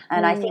time.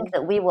 And I think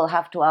that we will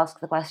have to ask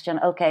the question,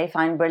 okay,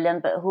 fine,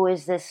 brilliant, but who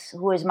is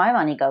my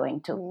money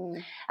going to?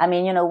 I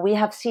mean, we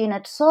have seen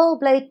it so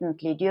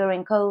blatantly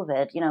during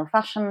COVID,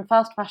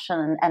 fast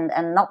fashion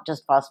and not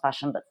just fast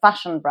fashion, but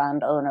fashion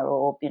brand owner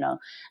or,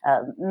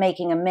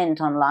 making a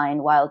mint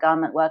online while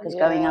garment workers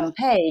going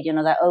unpaid,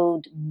 they're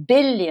owed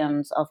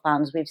billions of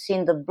pounds. We've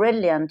seen the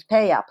brilliant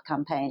Pay Up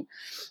campaign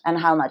and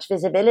how much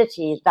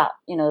visibility that,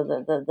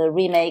 the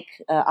Remake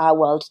Our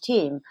World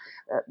team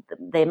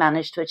they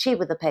managed to achieve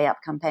with the Pay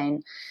Up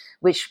campaign,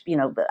 which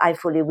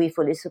we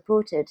fully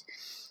supported.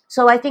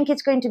 So I think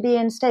it's going to be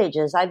in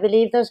stages. I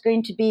believe there's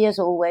going to be, as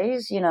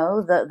always,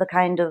 the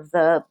kind of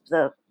the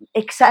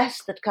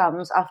excess that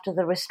comes after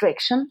the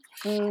restriction,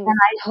 and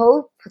I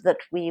hope that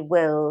we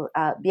will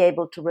be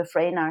able to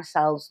refrain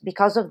ourselves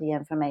because of the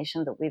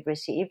information that we've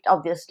received.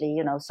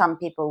 Obviously, some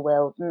people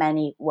will,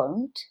 many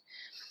won't.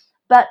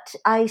 But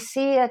I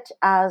see it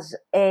as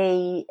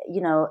a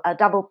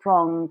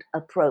double-pronged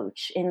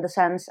approach, in the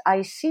sense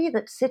I see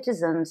that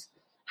citizens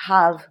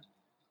have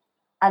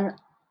an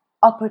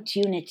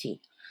opportunity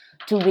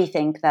to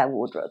rethink their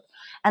wardrobe,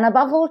 and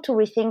above all, to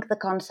rethink the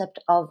concept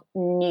of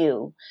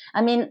new.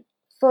 I mean,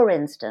 for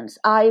instance,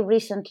 I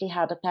recently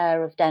had a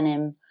pair of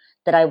denim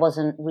that I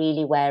wasn't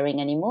really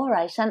wearing anymore.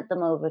 I sent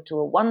them over to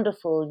a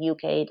wonderful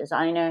UK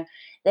designer.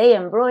 They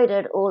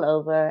embroidered all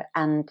over,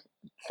 and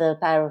the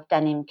pair of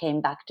denim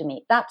came back to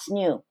me. That's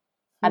new.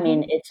 I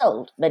mean, it's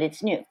old, but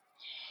it's new.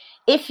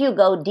 If you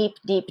go deep,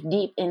 deep,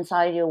 deep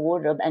inside your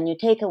wardrobe and you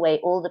take away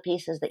all the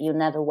pieces that you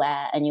never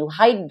wear and you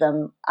hide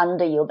them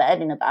under your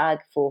bed in a bag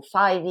for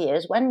 5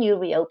 years, when you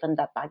reopen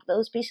that bag,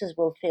 those pieces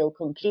will feel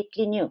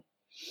completely new.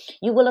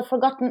 You will have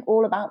forgotten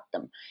all about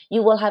them.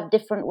 You will have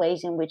different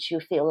ways in which you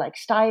feel like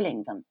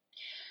styling them.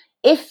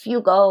 If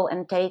you go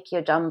and take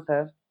your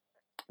jumper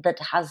that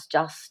has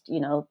just,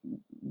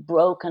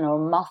 broken or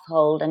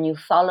moth-holed and you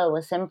follow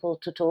a simple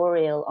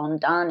tutorial on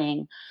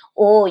darning,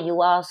 or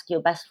you ask your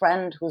best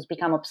friend who's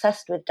become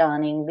obsessed with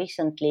darning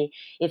recently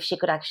if she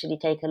could actually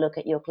take a look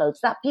at your clothes,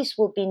 that piece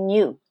will be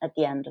new at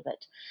the end of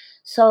it.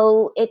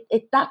 So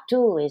that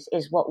too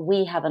is what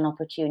we have an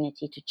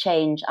opportunity to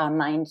change our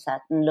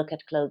mindset and look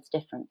at clothes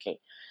differently.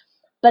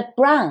 But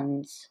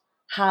brands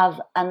have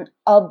an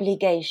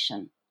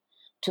obligation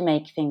to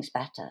make things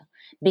better,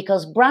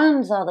 because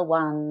brands are the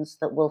ones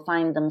that will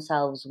find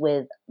themselves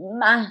with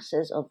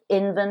masses of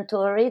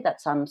inventory,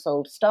 that's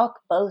unsold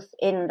stock, both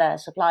in their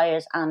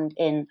suppliers and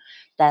in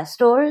their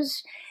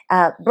stores.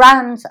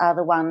 Brands are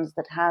the ones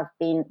that have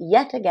been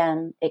yet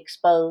again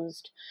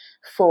exposed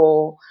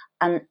for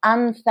an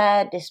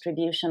unfair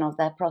distribution of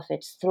their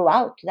profits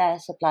throughout their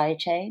supply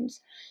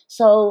chains.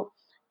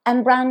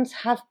 And brands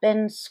have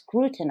been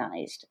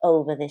scrutinized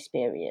over this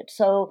period.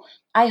 So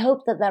I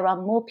hope that there are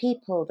more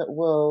people that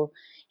will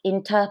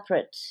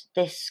interpret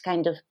this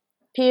kind of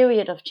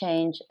period of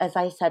change, as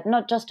I said,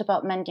 not just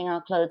about mending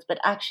our clothes,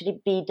 but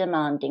actually be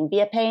demanding,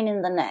 be a pain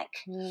in the neck.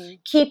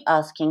 Keep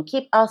asking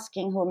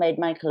who made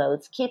my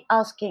clothes, keep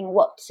asking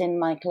what's in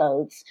my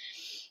clothes,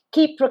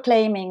 keep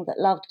proclaiming that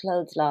loved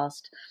clothes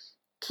last,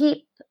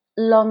 keep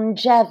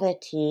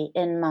longevity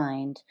in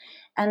mind.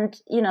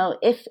 And,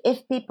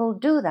 if people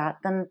do that,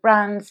 then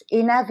brands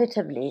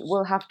inevitably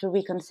will have to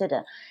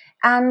reconsider.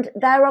 And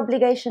their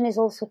obligation is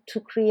also to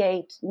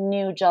create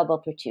new job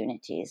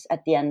opportunities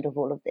at the end of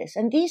all of this.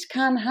 And these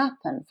can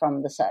happen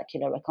from the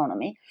circular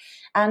economy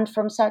and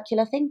from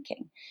circular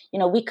thinking.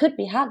 We could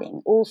be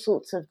having all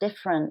sorts of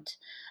different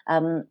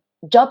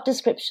job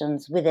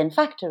descriptions within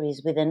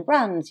factories, within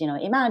brands.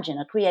 Imagine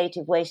a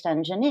creative waste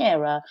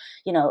engineer, a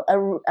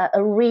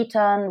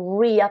return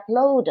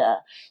re-uploader.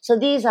 So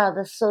these are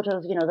the sort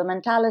of, the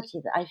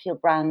mentality that I feel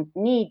brands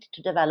need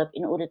to develop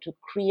in order to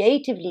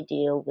creatively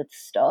deal with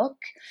stock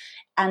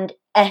and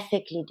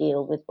ethically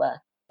deal with work.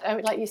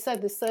 Like you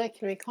said, the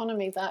circular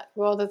economy, that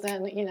rather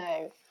than,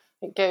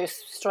 it goes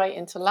straight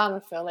into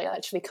landfill, it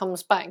actually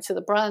comes back to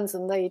the brands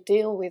and they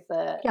deal with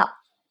it. Yeah.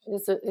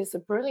 Is a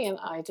brilliant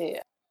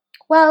idea.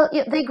 Well,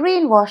 they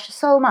greenwash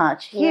so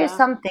much. Here's Yeah.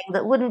 something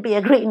that wouldn't be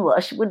a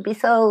greenwash, would be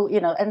so,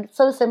 and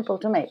so simple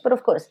to make. But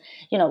of course,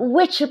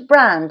 which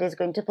brand is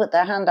going to put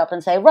their hand up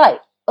and say,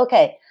 right,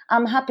 okay,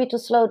 I'm happy to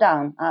slow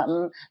down,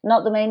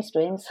 not the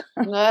mainstreams.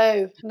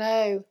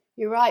 No,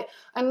 you're right.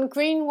 And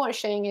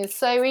greenwashing is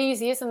so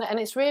easy, isn't it? And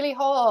it's really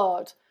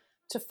hard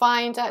to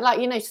find out,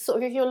 like, sort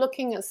of if you're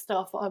looking at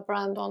stuff or a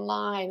brand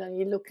online and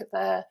you look at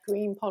their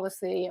green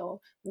policy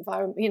or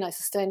environment,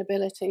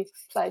 sustainability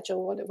pledge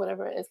or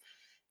whatever it is,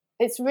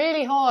 it's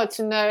really hard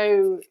to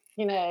know,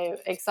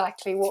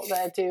 exactly what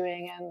they're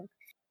doing and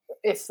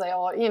if they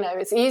are,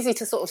 it's easy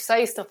to sort of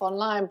say stuff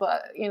online,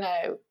 but,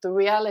 the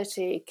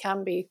reality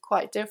can be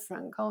quite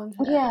different, can't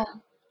it? Yeah.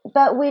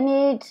 But we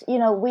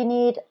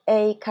need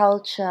a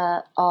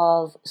culture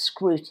of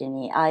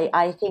scrutiny.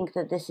 I think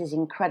that this is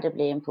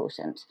incredibly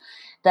important.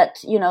 That,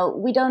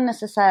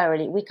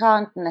 we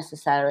can't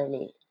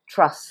necessarily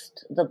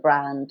trust the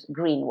brand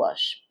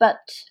greenwash,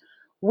 but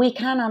we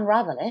can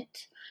unravel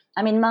it.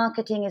 I mean,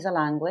 marketing is a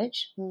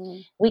language.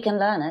 We can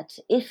learn it.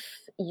 If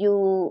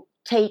you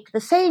take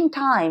the same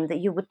time that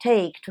you would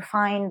take to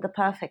find the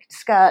perfect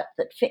skirt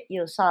that fit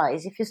your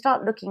size, if you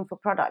start looking for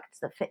products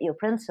that fit your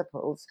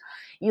principles,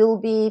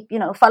 you'll be,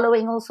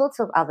 following all sorts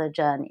of other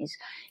journeys.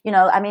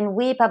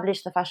 We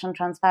publish the Fashion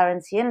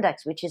Transparency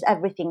Index, which is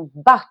everything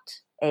but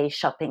a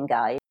shopping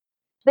guide.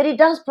 But it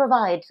does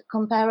provide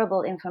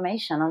comparable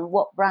information on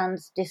what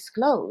brands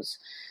disclose.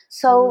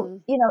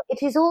 So,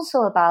 it is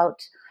also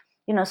about,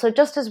 so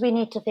just as we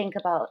need to think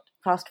about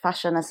fast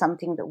fashion as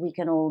something that we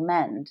can all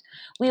mend,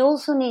 we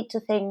also need to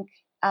think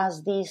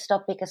as this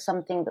topic as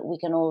something that we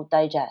can all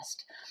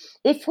digest.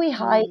 If we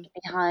hide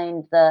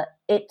behind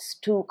it's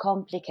too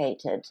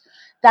complicated,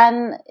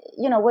 then,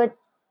 we're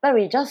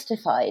very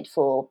justified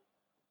for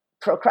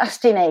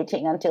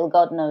procrastinating until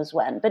God knows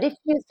when. But if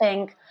you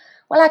think,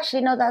 well,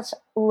 actually, no, that's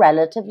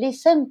relatively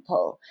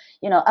simple.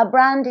 A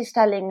brand is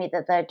telling me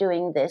that they're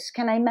doing this.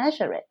 Can I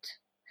measure it?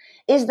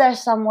 Is there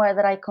somewhere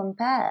that I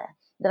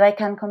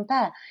can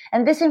compare?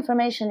 And this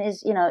information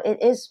is, it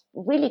is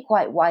really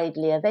quite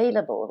widely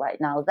available right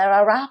now. There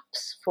are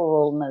apps for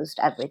almost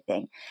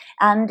everything.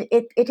 And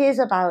it is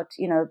about,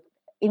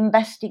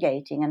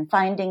 investigating and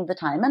finding the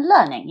time and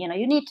learning.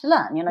 You need to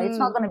learn. It's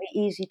not going to be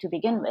easy to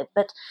begin with.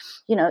 But,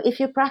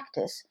 if you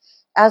practice,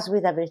 as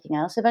with everything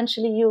else,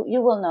 eventually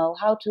you will know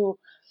how to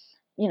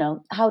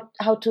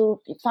how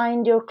to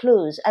find your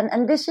clues.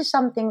 And this is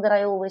something that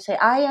I always say.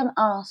 I am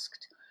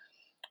asked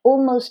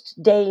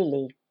almost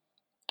daily,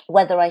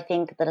 whether I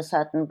think that a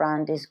certain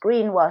brand is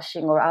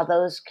greenwashing or are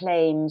those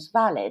claims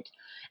valid.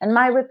 And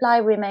my reply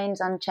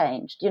remains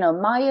unchanged.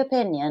 My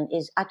opinion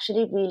is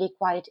actually really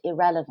quite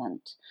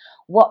irrelevant.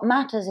 What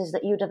matters is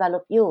that you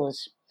develop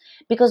yours,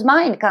 because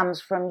mine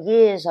comes from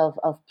years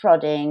of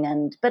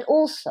prodding, but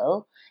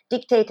also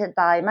dictated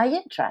by my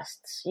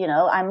interests.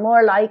 I'm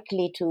more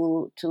likely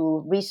to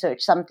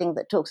research something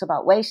that talks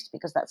about waste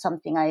because that's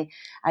something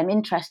I'm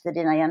interested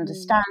in, I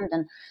understand.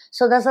 And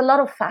so there's a lot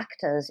of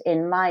factors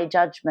in my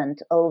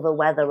judgment over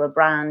whether a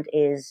brand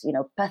is,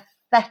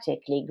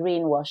 pathetically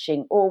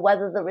greenwashing, or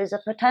whether there is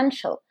a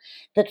potential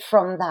that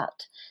from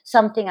that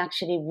something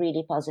actually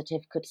really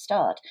positive could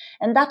start.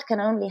 And that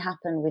can only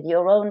happen with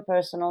your own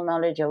personal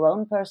knowledge, your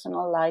own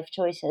personal life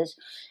choices.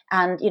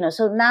 And,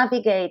 so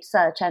navigate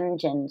search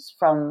engines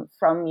from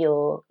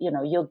your,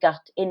 your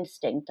gut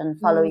instinct and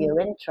follow your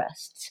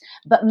interests,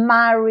 but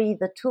marry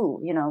the two,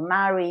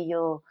 marry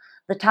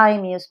the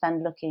time you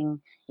spend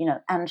looking,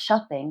 and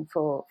shopping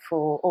for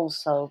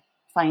also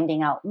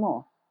finding out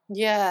more.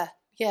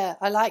 Yeah,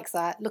 I like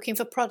that. Looking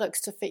for products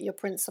to fit your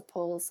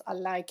principles. I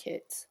like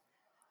it.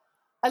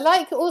 I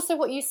like also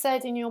what you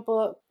said in your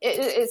book.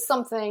 It's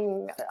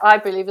something I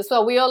believe as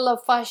well. We all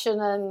love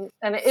fashion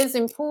and it is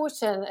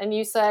important. And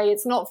you say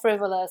it's not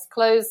frivolous.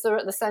 Clothes are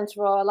at the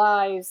centre of our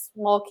lives,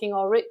 marking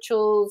our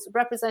rituals,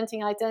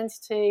 representing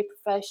identity,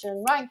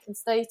 profession, rank and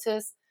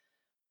status.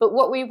 But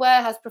what we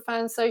wear has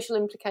profound social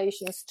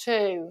implications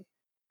too.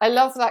 I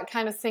love that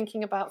kind of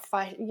thinking about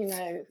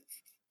fashion,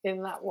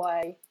 in that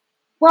way.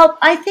 Well,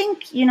 I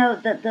think,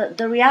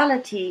 the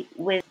reality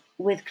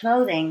with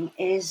clothing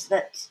is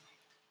that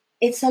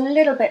it's a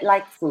little bit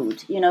like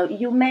food.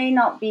 You may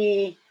not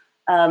be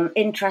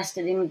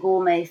interested in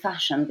gourmet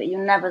fashion, but you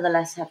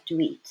nevertheless have to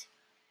eat.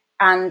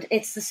 And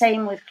it's the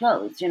same with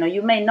clothes.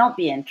 You may not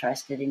be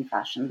interested in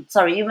fashion.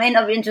 Sorry, you may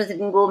not be interested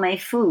in gourmet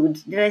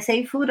food. Did I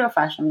say food or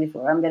fashion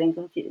before? I'm getting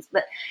confused.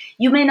 But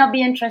you may not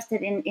be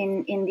interested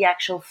in the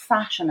actual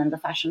fashion and the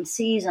fashion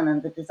season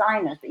and the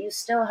designers, but you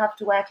still have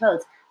to wear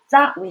clothes.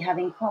 That we have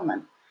in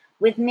common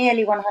with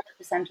nearly 100%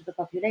 of the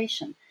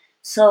population.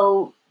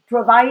 So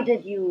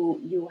provided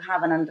you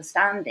have an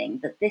understanding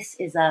that this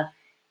is a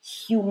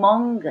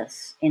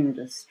humongous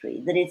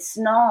industry, that it's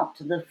not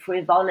the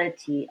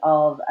frivolity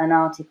of an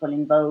article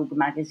in Vogue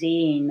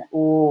magazine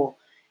or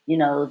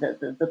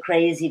the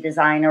crazy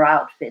designer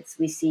outfits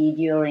we see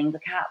during the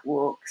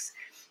catwalks.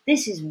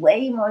 This is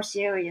way more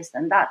serious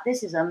than that.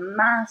 This is a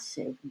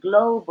massive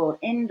global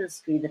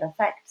industry that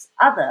affects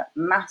other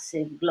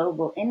massive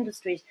global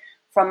industries,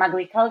 from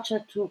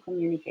agriculture to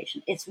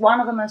communication. It's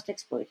one of the most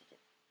exploitative,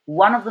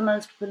 one of the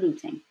most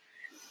polluting.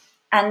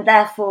 And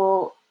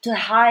therefore, to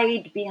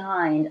hide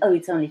behind,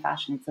 it's only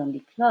fashion, it's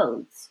only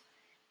clothes,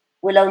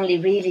 will only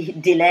really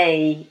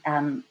delay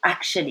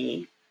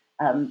actually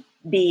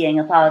being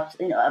a part,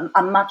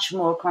 a much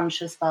more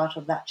conscious part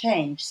of that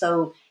change.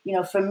 So,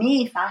 for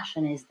me,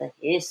 fashion is the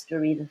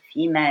history, the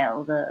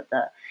female,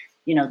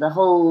 the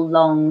whole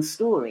long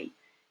story.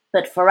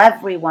 But for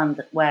everyone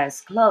that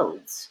wears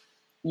clothes,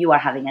 you are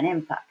having an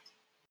impact.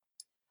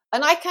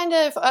 And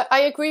I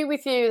agree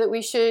with you that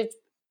we should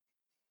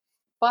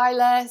buy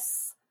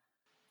less,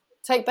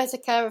 take better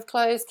care of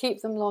clothes,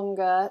 keep them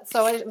longer.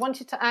 So I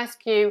wanted to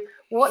ask you,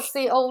 what's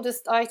the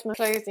oldest item of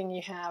clothing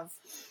you have?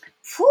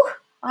 Phew.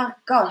 Oh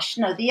gosh,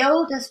 no, the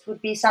oldest would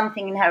be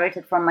something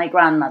inherited from my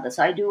grandmother.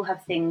 So I do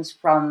have things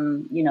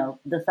from,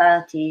 the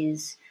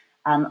 30s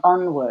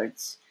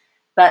onwards.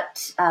 But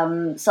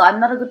so I'm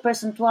not a good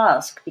person to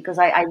ask, because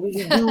I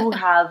really do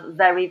have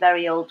very,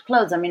 very old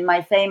clothes. I mean,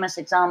 my famous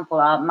example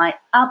are my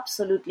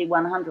absolutely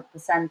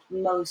 100%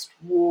 most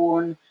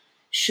worn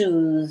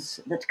shoes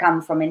that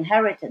come from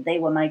inherited. They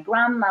were my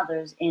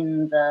grandmother's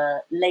in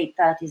the late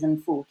 30s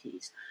and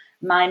 40s.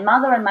 My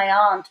mother and my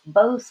aunt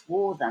both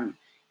wore them,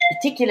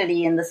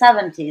 particularly in the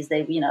 70s.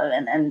 They,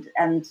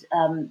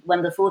 and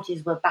when the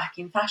 40s were back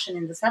in fashion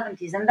in the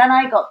 70s. And then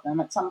I got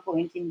them at some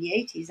point in the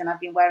 80s, and I've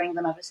been wearing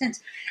them ever since.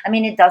 I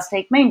mean, it does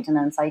take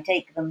maintenance. I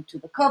take them to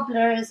the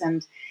cobblers,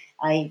 and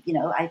I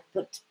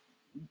put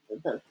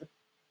the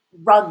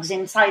rugs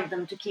inside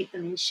them to keep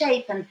them in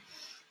shape.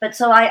 But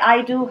so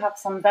I do have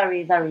some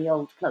very, very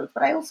old clothes,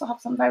 but I also have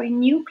some very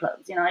new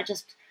clothes. I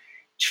just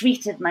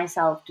treated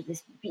myself to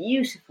this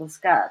beautiful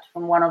skirt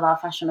from one of our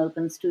Fashion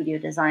Open studio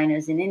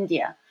designers in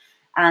India.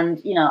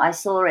 And, I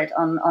saw it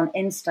on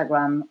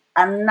Instagram,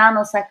 a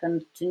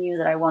nanosecond to knew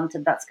that I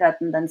wanted that skirt,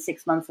 and then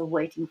 6 months of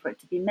waiting for it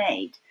to be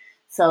made.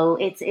 So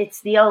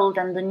it's the old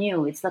and the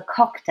new. It's the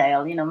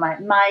cocktail.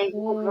 My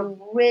wardrobe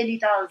really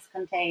does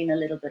contain a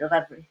little bit of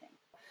everything.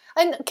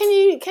 And can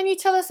you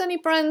tell us any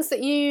brands that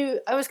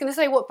I was going to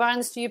say, what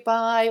brands do you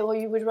buy or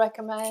you would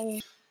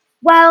recommend?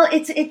 Well,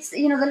 it's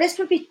the list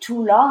would be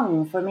too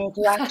long for me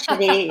to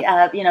actually,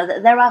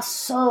 there are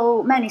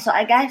so many. So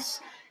I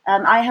guess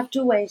I have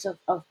two ways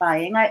of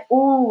buying. I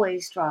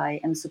always try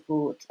and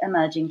support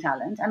emerging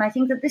talent. And I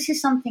think that this is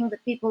something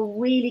that people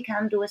really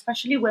can do,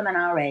 especially women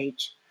our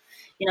age.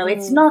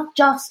 It's not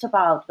just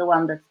about the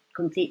one that's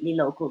completely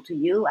local to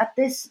you. At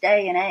this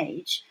day and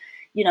age,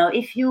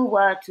 if you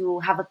were to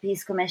have a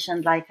piece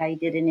commissioned like I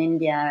did in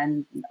India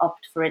and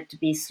opt for it to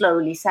be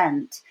slowly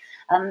sent,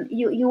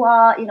 you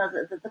are,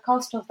 the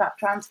cost of that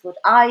transport,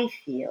 I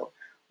feel,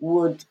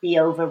 would be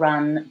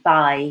overrun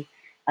by,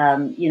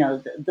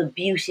 the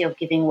beauty of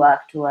giving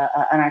work to a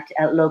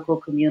local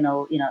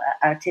communal,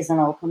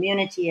 artisanal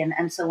community,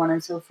 and so on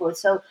and so forth.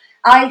 So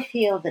I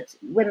feel that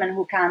women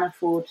who can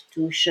afford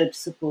to should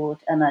support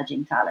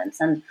emerging talents.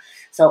 And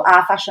so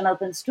our Fashion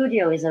Open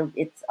Studio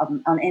it's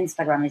on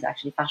Instagram, is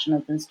actually Fashion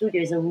Open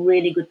Studio, is a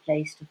really good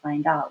place to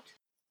find out.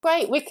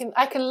 Great,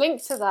 I can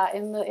link to that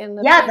in the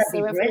Yeah, piece, that'd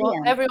so be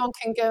brilliant. everyone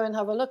can go and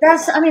have a look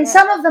at that. I mean,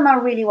 some of them are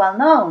really well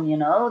known,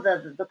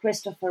 the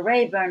Christopher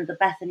Rayburn, the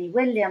Bethany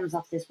Williams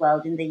of this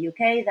world in the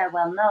UK, they're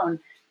well known.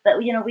 But,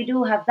 we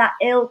do have that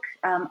ilk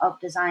of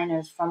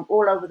designers from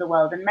all over the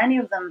world, and many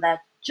of them,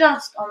 they're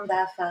just on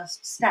their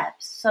first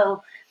steps.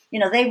 So,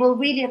 they will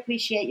really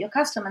appreciate your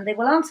custom, and they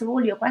will answer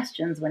all your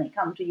questions when it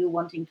comes to you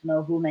wanting to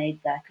know who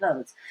made their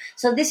clothes.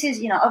 So this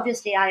is,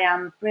 obviously I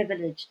am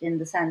privileged in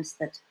the sense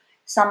that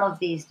some of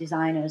these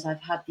designers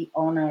I've had the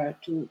honor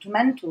to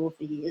mentor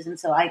for years. And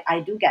so I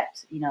do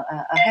get,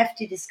 a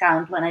hefty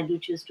discount when I do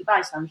choose to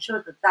buy. So I'm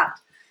sure that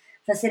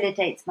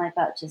facilitates my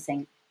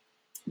purchasing.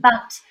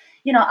 But,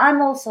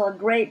 I'm also a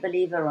great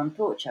believer on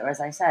torture. As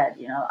I said,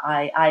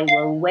 I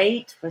will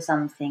wait for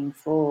something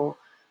for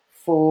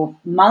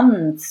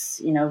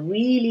months,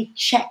 really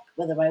check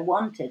whether I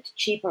want it,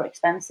 cheap or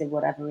expensive,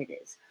 whatever it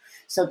is.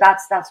 So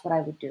that's what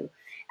I would do.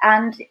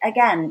 And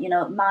again,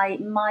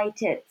 my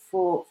tip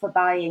for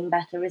buying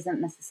better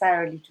isn't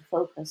necessarily to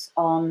focus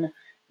on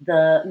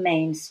the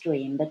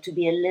mainstream, but to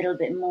be a little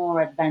bit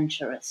more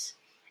adventurous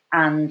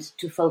and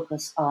to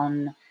focus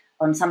on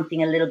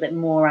something a little bit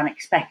more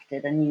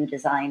unexpected, a new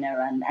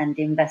designer, and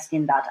invest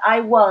in that. I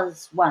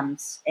was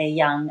once a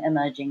young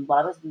emerging, well,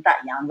 I wasn't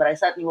that young, but I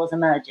certainly was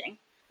emerging.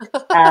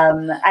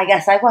 I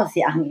guess I was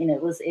young,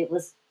 it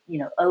was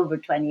over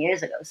 20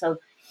 years ago. So,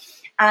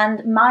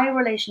 and my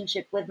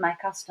relationship with my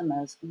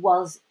customers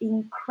was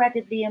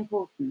incredibly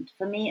important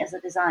for me as a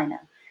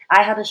designer.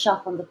 I had a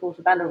shop on the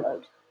Portobello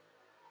Road.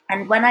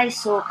 And when I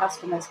saw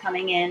customers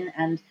coming in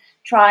and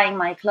trying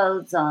my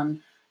clothes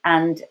on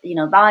and,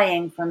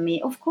 buying from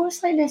me, of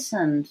course I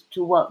listened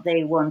to what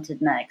they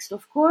wanted next.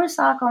 Of course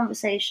our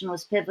conversation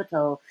was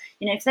pivotal.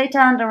 If they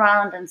turned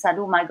around and said,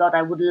 oh my God,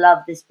 I would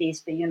love this piece,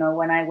 but,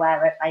 when I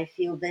wear it, I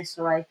feel this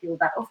or I feel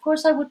that. Of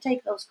course I would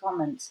take those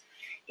comments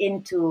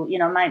into,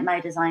 my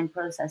design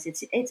process.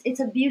 It's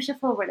a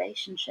beautiful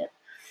relationship.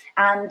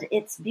 And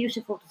it's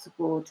beautiful to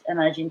support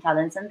emerging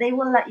talents, and they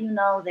will let you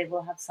know. They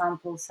will have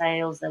sample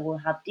sales. They will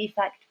have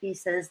defect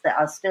pieces that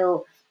are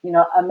still,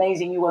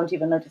 amazing. You won't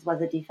even notice what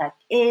the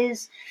defect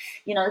is.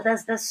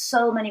 There's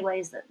so many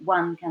ways that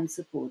one can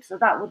support. So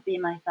that would be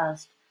my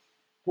first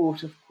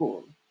port of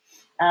call.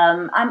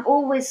 I'm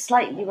always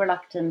slightly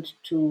reluctant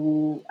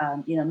to,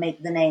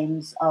 make the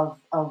names of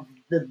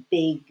the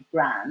big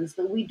brands,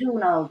 but we do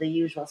know the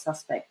usual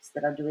suspects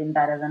that are doing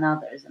better than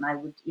others, and I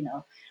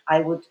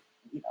would,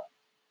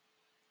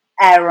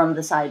 err on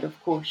the side of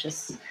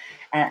cautious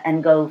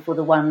and go for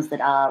the ones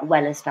that are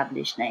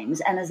well-established names.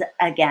 And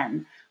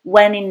again,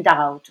 when in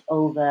doubt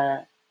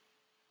over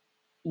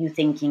you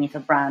thinking if a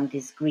brand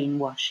is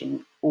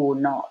greenwashing or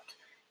not,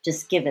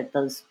 just give it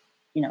those,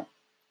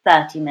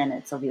 30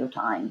 minutes of your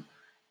time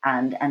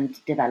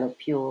and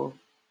develop your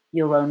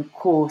own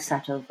core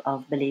set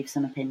of beliefs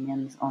and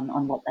opinions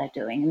on what they're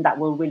doing. And that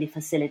will really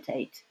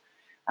facilitate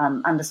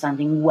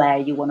understanding where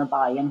you want to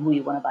buy and who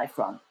you want to buy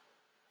from.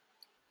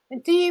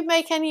 Do you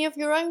make any of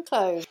your own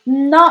clothes?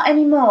 Not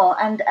anymore.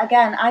 And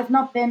again, I've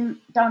not been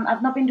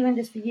doing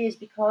this for years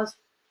because,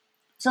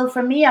 so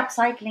for me,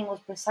 upcycling was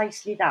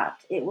precisely that.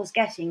 It was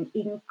getting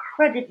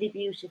incredibly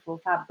beautiful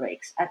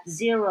fabrics at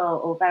zero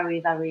or very,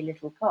 very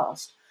little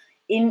cost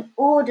in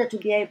order to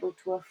be able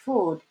to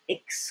afford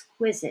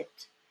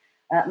exquisite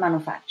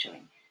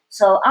manufacturing.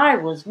 So I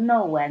was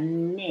nowhere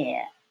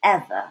near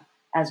ever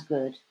as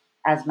good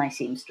as my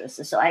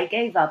seamstresses. So I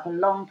gave up a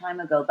long time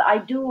ago, but I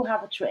do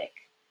have a trick.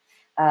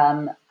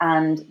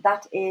 And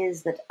that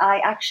is that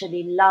I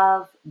actually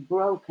love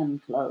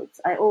broken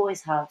clothes. I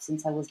always have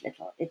since I was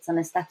little. It's an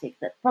aesthetic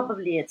that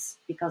probably it's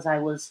because I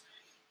was,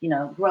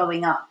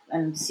 growing up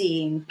and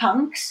seeing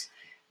punks.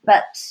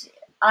 But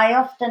I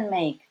often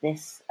make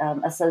this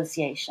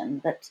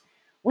association that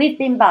we've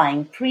been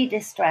buying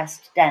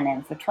pre-distressed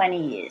denim for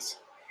 20 years.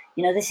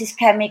 This is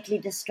chemically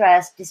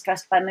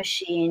distressed by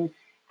machine.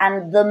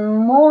 And the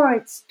more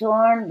it's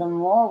torn, the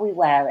more we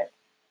wear it.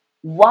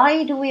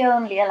 Why do we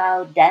only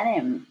allow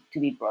denim to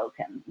be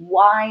broken?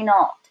 Why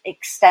not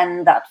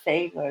extend that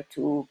favor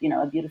to,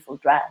 a beautiful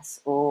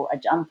dress or a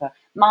jumper?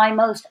 My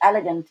most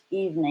elegant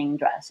evening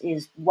dress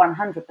is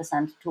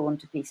 100% torn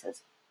to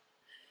pieces.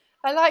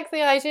 I like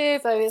the idea,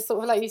 though. It's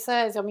sort of like you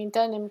said. I mean,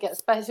 denim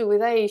gets better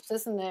with age,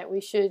 doesn't it? We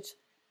should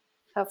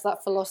have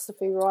that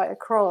philosophy right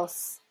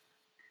across.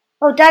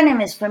 Oh, denim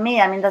is for me.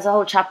 I mean, there's a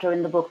whole chapter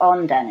in the book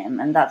on denim,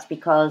 and that's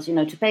because,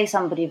 to pay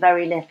somebody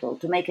very little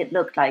to make it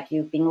look like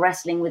you've been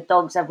wrestling with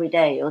dogs every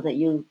day or that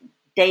you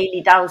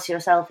daily douse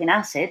yourself in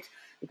acid,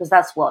 because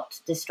that's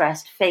what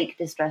fake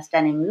distressed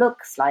denim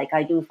looks like.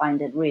 I do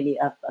find it really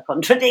a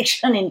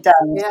contradiction in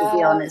terms, to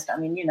be honest. I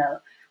mean,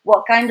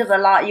 what kind of a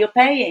life you're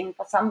paying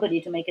for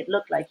somebody to make it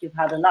look like you've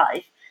had a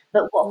life,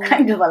 but what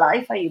kind of a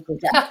life are you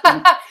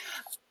projecting?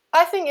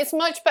 I think it's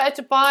much better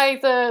to buy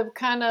the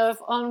kind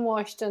of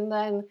unwashed and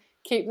then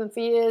keep them for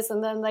years,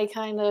 and then they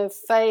kind of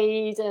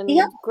fade and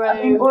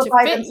grow or to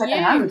buy fit them second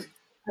you. hand.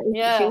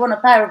 If you want a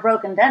pair of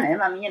broken denim,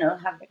 I mean,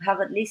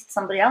 have at least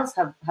somebody else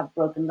have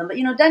broken them. But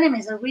denim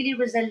is a really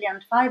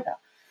resilient fiber.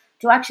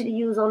 To actually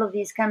use all of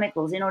these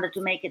chemicals in order to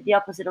make it the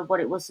opposite of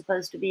what it was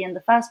supposed to be in the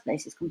first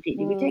place is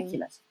completely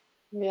ridiculous.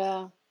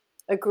 Yeah.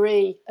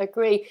 Agree.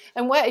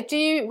 And where do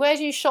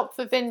you shop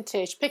for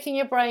vintage? Picking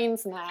your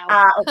brains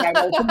now. Okay.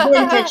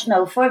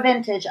 For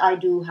vintage, I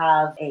do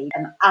have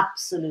an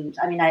absolute.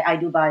 I mean, I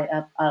do buy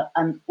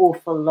an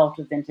awful lot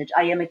of vintage.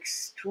 I am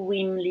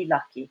extremely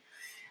lucky.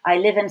 I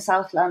live in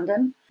South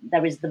London.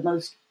 There is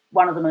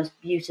one of the most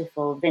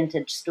beautiful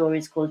vintage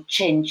stores called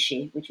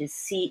Cenci, which is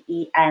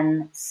Cenci.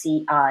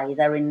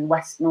 They're in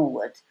West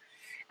Norwood.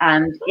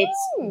 And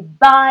it's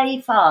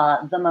by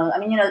far the most. I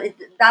mean,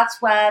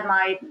 that's where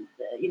my,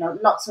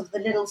 lots of the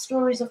little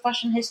stories of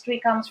fashion history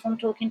comes from,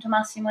 talking to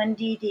Massimo and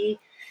Didi.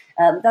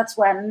 That's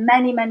where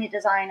many, many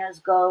designers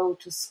go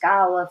to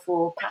scour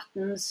for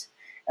patterns,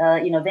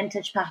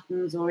 vintage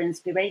patterns or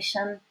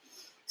inspiration.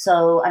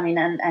 So, I mean,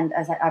 and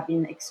as I've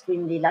been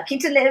extremely lucky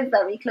to live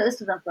very close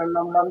to them for a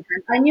long, long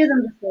time. I knew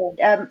them before.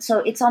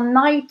 So it's on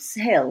Knights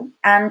Hill.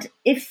 And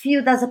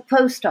there's a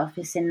post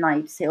office in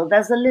Knights Hill.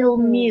 There's a little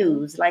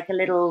mews, like a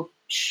little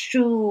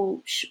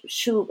shoe,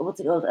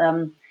 what's it called?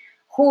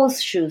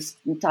 Horseshoe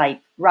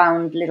type,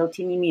 round little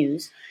teeny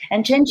mews.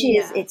 And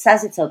Cenci it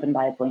says it's open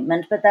by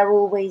appointment, but they're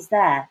always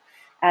there.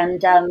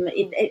 And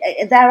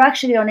they're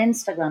actually on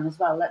Instagram as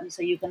well.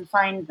 So you can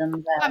find them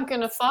there. I'm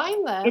going to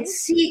find them.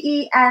 It's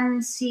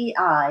Cenci.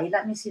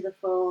 Let me see the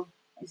full.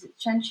 Is it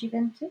Cenci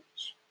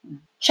Vintage?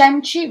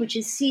 Cenci, which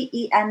is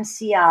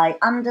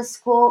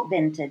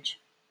CENCI_vintage.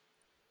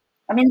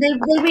 I mean, they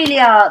really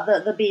are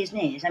the bee's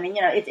knees. I mean,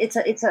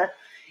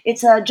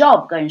 it's a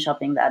job going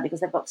shopping there because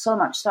they've got so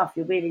much stuff.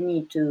 You really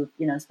need to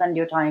spend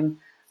your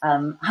time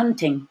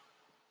hunting.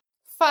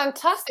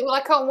 Fantastic. Well,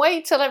 I can't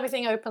wait till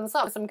everything opens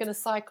up because I'm going to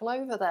cycle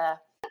over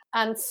there.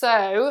 And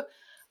so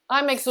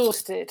I'm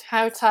exhausted.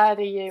 How tired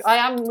are you? I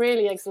am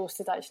really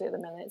exhausted actually at the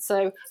minute.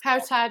 So how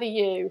tired are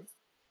you?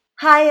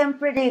 I am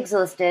pretty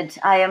exhausted.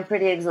 I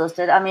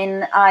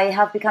mean, I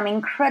have become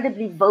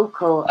incredibly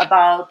vocal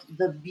about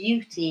the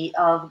beauty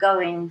of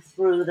going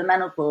through the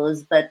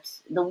menopause. But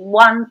the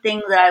one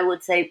thing that I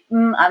would say,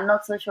 I'm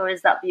not so sure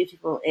is that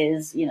beautiful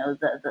is,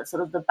 the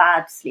sort of the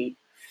bad sleep.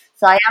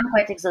 So I am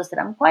quite exhausted.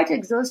 I'm quite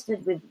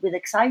exhausted with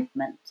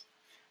excitement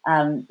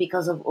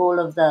because of all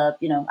of the,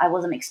 I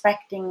wasn't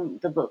expecting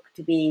the book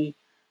to be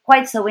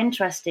quite so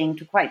interesting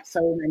to quite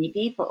so many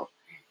people.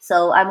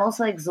 So I'm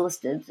also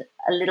exhausted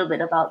a little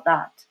bit about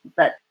that.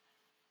 But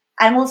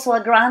I'm also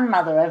a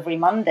grandmother every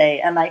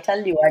Monday. And I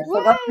tell you, I've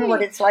forgotten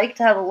what it's like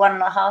to have a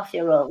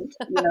 1.5-year-old,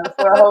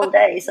 for a whole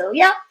day. So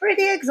yeah,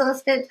 pretty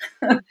exhausted.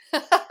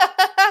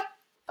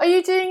 Are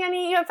you doing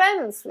any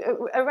events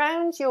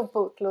around your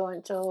book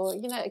launch or,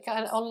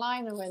 kind of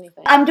online or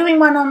anything? I'm doing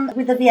one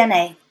with the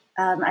V&A.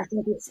 I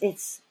think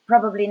it's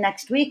probably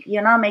next week.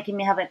 You're now making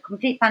me have a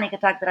complete panic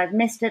attack that I've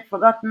missed it,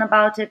 forgotten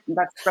about it.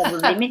 That's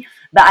probably me.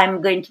 But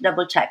I'm going to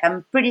double check.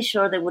 I'm pretty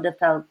sure they would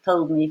have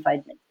told me if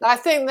I'd missed it. I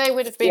think they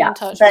would have been in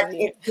touch with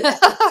you.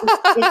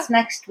 It's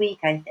next week,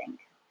 I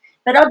think.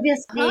 But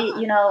obviously,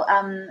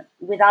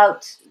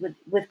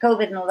 with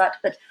COVID and all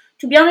that. But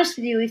to be honest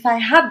with you, if I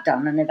had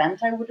done an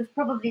event, I would have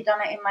probably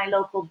done it in my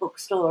local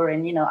bookstore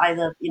in,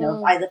 either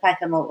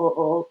Peckham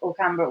or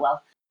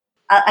Camberwell.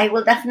 I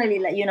will definitely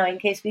let you know in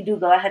case we do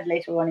go ahead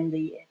later on in the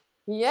year.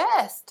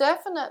 Yes,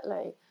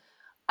 definitely.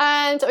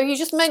 And you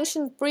just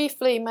mentioned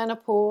briefly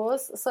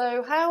menopause.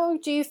 So how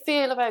do you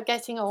feel about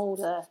getting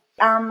older?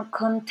 I'm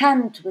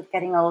content with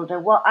getting older.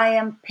 What I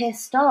am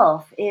pissed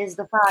off is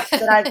the fact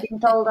that I've been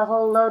told a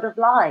whole load of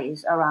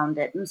lies around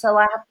it. And so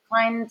I have to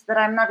find that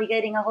I'm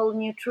navigating a whole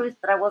new truth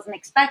that I wasn't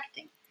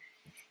expecting.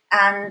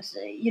 And,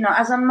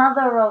 as a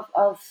mother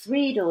of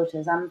 3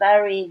 daughters, I'm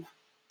very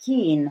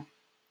keen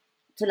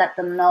to let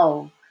them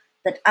know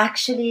that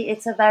actually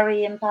it's a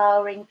very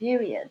empowering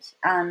period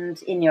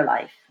and in your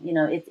life.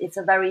 It's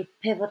a very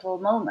pivotal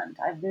moment.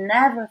 I've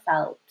never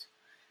felt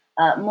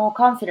more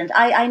confident.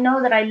 I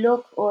know that I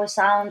look or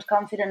sound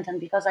confident, and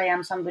because I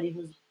am somebody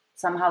who's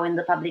somehow in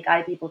the public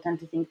eye, people tend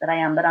to think that I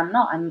am, but I'm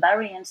not. I'm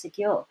very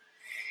insecure.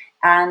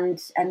 And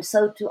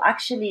so to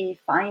actually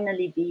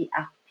finally be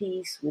at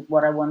peace with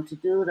what I want to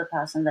do, the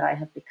person that I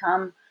have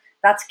become,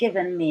 that's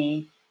given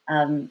me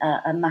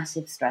a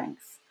massive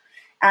strength.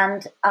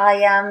 And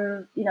I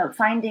am,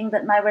 finding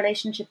that my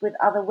relationship with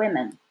other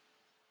women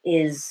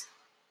is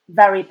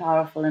very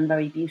powerful and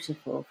very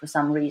beautiful for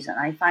some reason.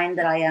 I find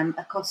that I am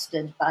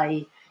accosted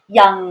by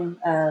young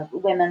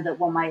women that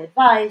want my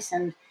advice,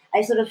 and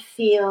I sort of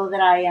feel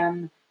that I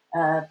am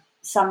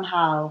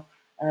somehow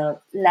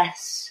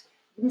less, I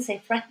wouldn't say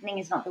threatening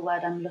is not the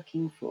word I'm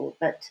looking for,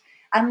 but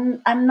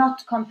I'm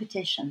not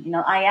competition. You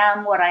know, I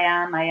am what I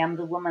am. I am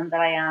the woman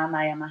that I am.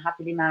 I am a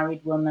happily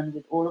married woman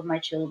with all of my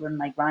children,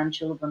 my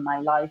grandchildren, my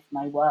life,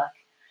 my work.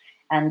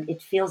 And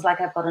it feels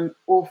like I've got an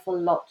awful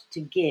lot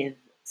to give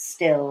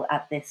still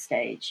at this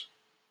stage.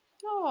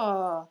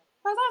 Oh,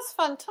 well, that's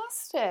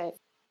fantastic.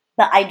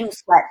 But I do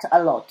sweat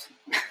a lot.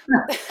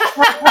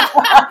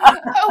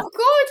 Oh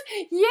God,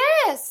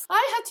 yes.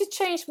 I had to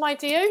change my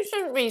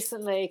deodorant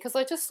recently because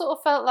I just sort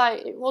of felt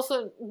like it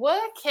wasn't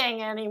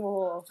working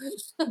anymore.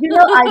 You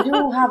know, I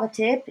do have a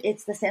tip.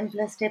 It's the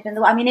simplest tip in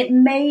the world. I mean, it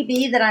may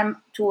be that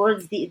I'm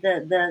towards the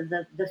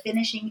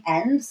finishing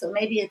end, so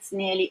maybe it's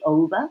nearly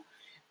over.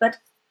 But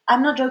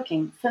I'm not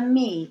joking. For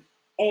me,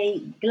 a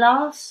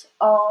glass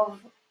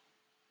of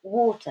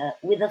water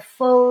with a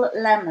full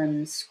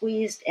lemon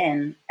squeezed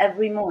in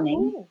every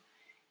morning Ooh.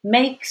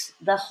 makes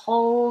the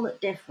whole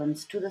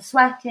difference to the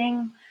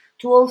sweating,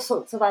 to all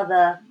sorts of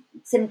other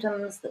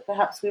symptoms that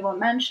perhaps we won't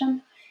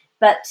mention.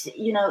 But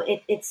you know,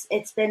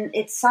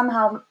 it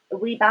somehow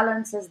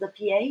rebalances the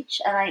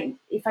pH, and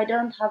if I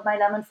don't have my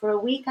lemon for a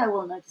week, I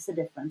will notice a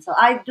difference. So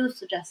I do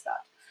suggest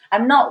that.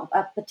 I'm not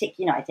a particular,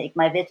 you know, I take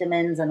my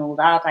vitamins and all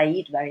that. I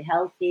eat very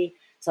healthy,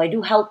 so I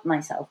do help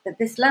myself. But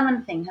this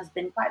lemon thing has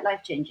been quite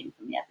life changing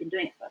for me. I've been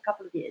doing it for a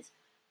couple of years.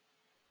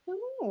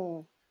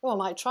 Ooh. Well, I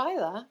might try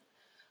that.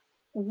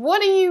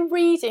 What are you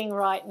reading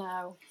right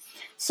now?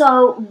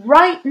 So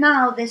right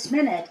now, this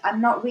minute,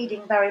 I'm not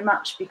reading very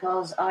much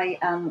because I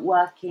am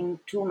working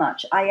too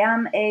much. I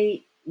am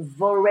a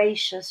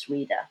voracious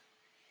reader.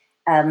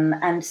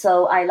 And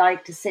so I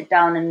like to sit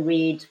down and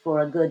read for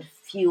a good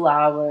few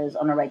hours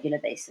on a regular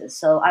basis.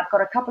 So I've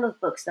got a couple of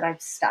books that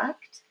I've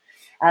stacked.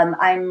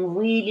 I'm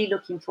really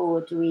looking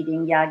forward to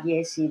reading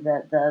Yagyesi,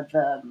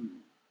 the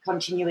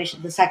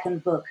continuation, the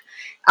second book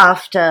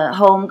after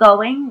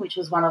Homegoing, which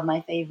was one of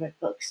my favorite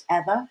books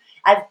ever.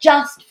 I've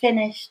just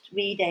finished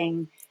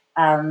reading,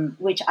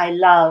 which I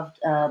loved,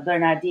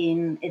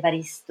 Bernardine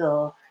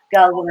Evaristo,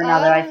 Girl, Woman,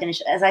 Another. I Uh,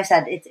 finished, as I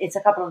said, it's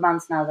a couple of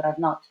months now that I've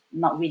not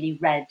really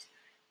read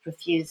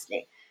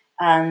profusely.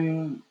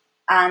 Um,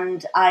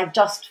 and I've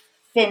just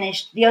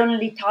finished. The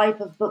only type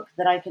of book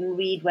that I can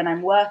read when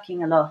I'm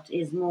working a lot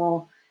is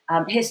more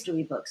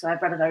history books. So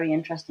I've read a very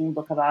interesting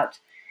book about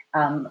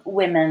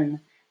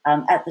women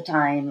at the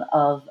time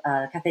of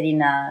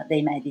Caterina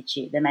the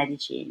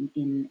Medici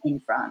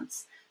in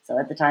France. So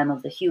at the time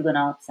of the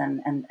Huguenots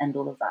and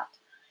all of that.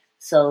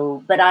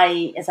 So, but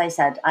as I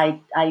said, I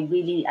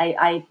really,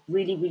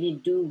 really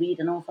do read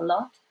an awful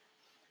lot.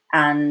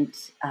 And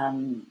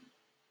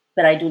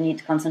but I do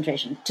need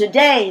concentration.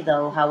 Today,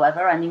 though,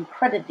 however, I'm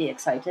incredibly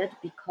excited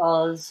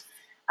because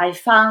I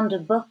found a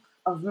book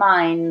of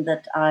mine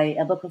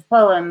a book of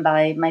poem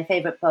by my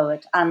favorite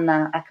poet,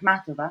 Anna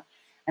Akhmatova.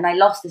 And I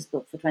lost this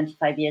book for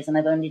 25 years, and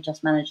I've only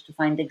just managed to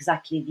find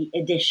exactly the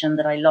edition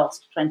that I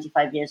lost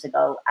 25 years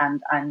ago,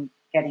 and I'm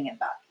getting it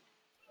back.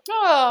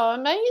 oh,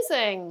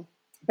 amazing.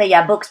 But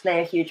yeah, books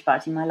play a huge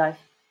part in my life.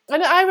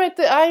 And I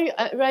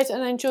read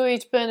and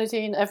enjoyed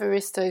Bernadine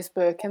Evaristo's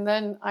book, and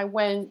then I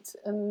went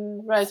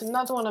and read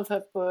another one of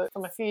her books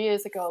from a few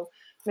years ago,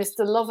 Mr.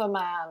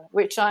 Loverman,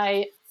 which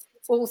I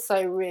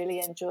also really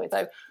enjoyed.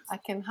 So I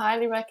can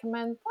highly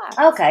recommend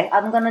Okay,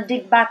 I'm gonna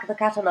dig back the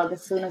catalog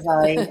as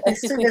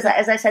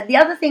I said. The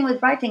other thing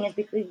with writing is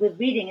because with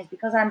reading is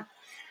because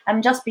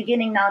I'm just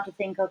beginning now to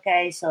think.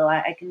 Okay, so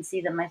I can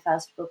see that my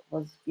first book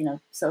was, you know,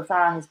 so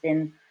far has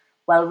been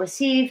well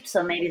received.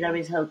 So maybe there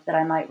is hope that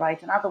I might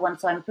write another one.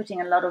 So I'm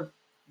putting a lot of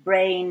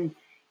brain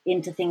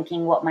into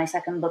thinking what my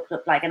second book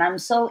looked like. And I'm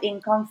so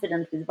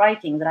inconfident with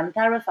writing that I'm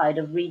terrified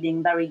of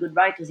reading very good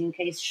writers in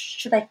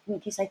case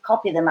I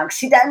copy them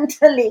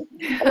accidentally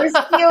or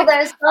steal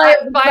their style,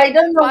 because I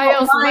don't know by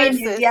what mine is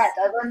osmosis. yet.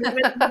 I've only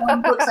written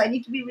one book, so I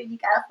need to be really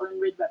careful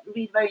and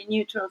read very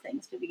neutral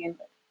things to begin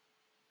with.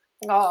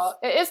 Oh,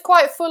 it is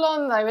quite full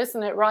on though,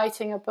 isn't it?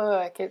 Writing a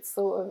book, it's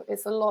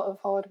a lot of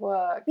hard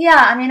work.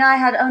 Yeah, I mean, I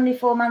had only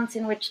 4 months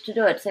in which to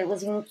do it, so it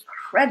was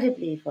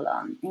incredibly full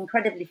on,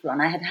 incredibly full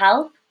on. I had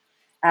help.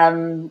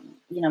 You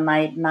know,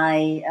 my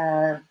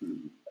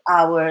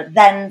our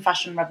then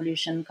Fashion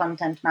Revolution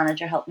content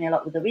manager helped me a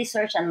lot with the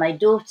research, and my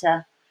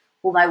daughter,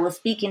 whom I was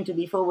speaking to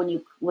before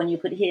when you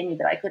could hear me,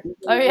 but I couldn't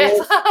Oh hear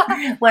yes.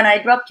 you when I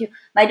dropped you.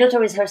 My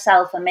daughter is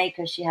herself a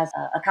maker. She has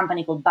a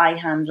company called By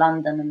Hand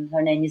London, and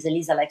her name is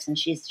Elisa Lex, and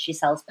she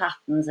sells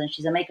patterns, and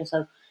she's a maker.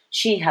 So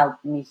she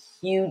helped me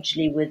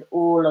hugely with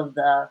all of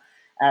the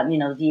you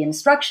know, the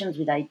instructions,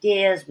 with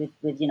ideas, with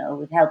you know,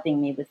 with helping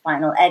me with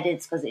final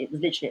edits, because it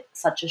was literally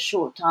such a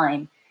short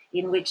time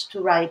in which to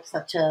write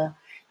such a,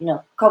 you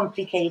know,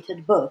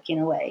 complicated book in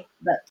a way.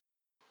 But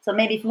so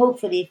maybe,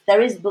 hopefully, if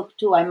there is book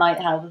two, I might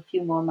have a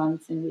few more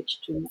months in which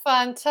to.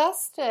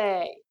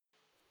 Fantastic.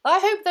 I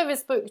hope there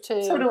is book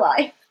So two. do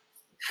I.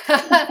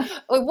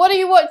 What are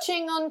you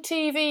watching on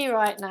TV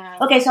right now?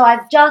 Okay, so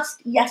I've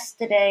just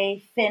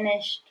yesterday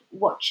finished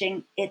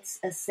watching It's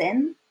a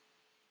Sin,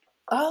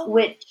 Oh,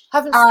 which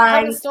haven't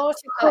I started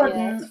that yet.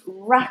 couldn't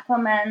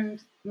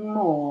recommend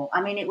more.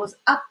 I mean, it was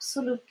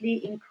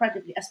absolutely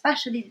incredibly,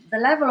 especially the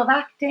level of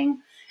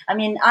acting. I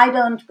mean, I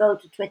don't go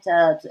to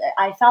Twitter.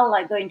 I felt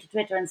like going to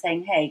Twitter and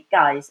saying, "Hey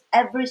guys,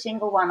 every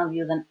single one of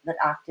you that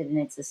acted in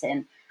It's a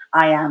Sin,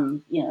 I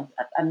am,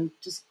 I'm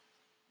just,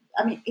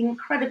 I mean,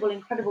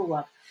 incredible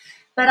work."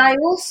 But I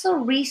also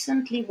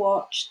recently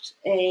watched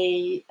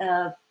a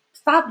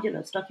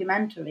fabulous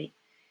documentary.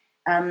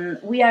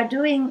 We are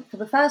doing, for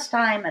the first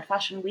time at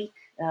Fashion Week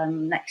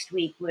next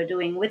week, we're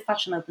doing with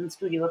Fashion Open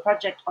Studio a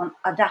project on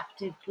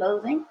adaptive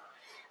clothing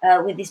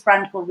with this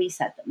brand called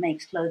Reset that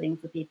makes clothing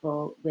for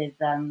people with,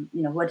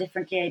 who are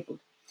differently abled.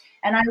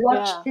 And I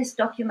watched Yeah. this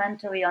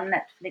documentary on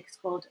Netflix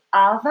called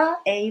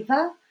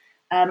Ava,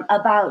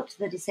 about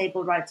the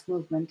disabled rights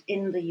movement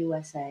in the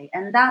USA.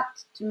 And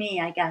that, to me,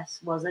 I guess,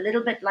 was a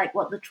little bit like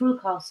what the True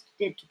Cost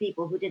did to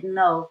people who didn't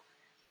know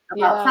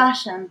about Yeah.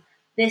 fashion.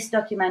 This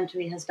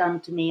documentary has done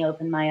to me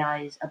open my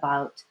eyes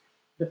about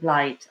the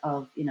plight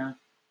of,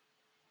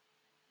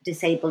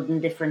 disabled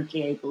and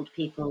differently abled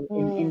people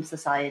in Mm.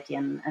 society.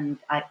 And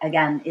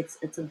again,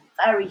 it's a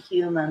very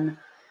human,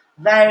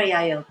 very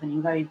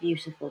eye-opening, very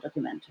beautiful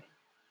documentary.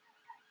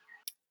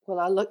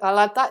 Well, I'll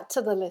add that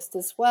to the list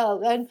as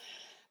well. And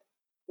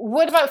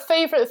what about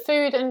favorite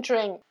food and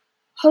drink?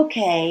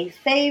 Okay,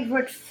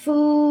 favorite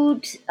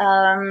food.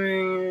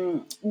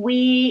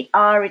 We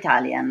are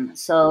Italian,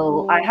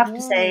 so I have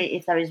to Hmm. say,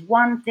 if there is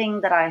one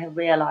thing that I have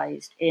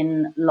realized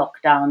in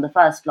lockdown, the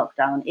first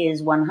lockdown,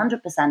 is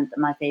 100% that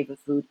my favorite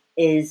food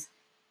is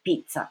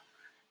pizza.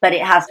 But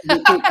it has to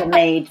be pizza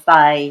made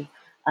by,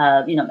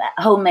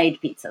 homemade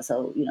pizza.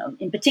 So,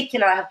 in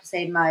particular, I have to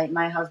say,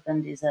 my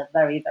husband is a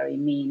very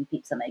mean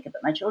pizza maker,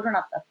 but my children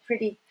are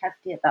pretty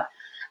hefty at that.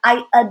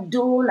 I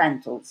adore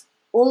lentils,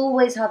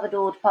 always have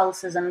adored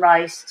pulses and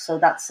rice. So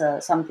that's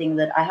something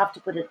that I have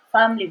to put it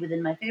firmly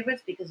within my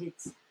favorites because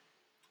it's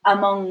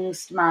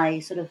amongst my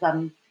sort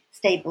of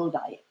staple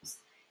diets.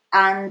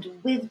 And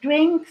with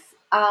drinks,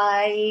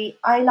 I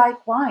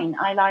like wine.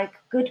 I like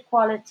good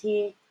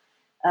quality,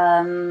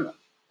 um,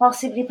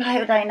 possibly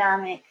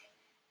biodynamic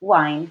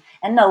wine.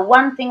 And no,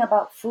 one thing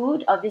about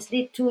food,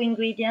 obviously, two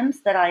ingredients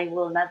that I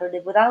will never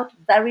live without: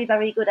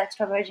 very good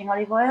extra virgin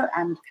olive oil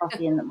and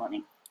coffee in the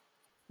morning.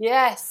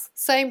 Yes,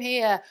 same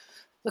here.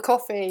 The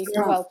coffee,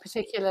 Yeah. well,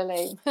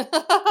 particularly.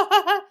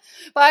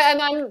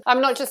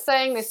 I'm not just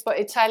saying this, but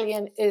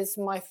Italian is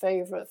my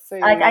favorite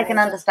I food. can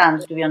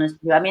understand, to be honest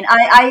with you. I mean,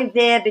 I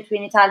veer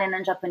between Italian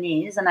and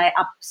Japanese, and I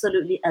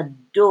absolutely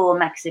adore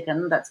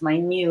Mexican. That's my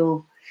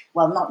new,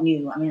 well, not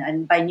new. I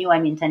mean, by new, I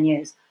mean 10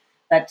 years.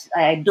 But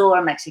I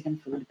adore Mexican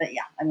food. But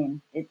yeah, I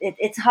mean,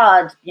 it's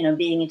hard,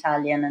 being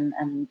Italian,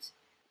 and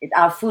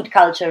our food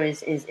culture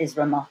is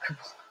remarkable.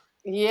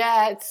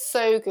 Yeah, it's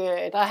so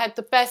good. I had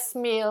the best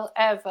meal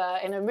ever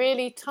in a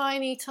really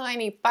tiny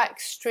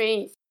back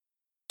street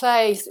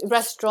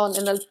restaurant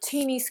in a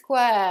teeny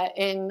square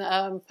in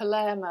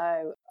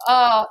Palermo.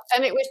 Oh,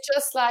 and it was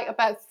just like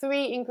about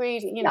three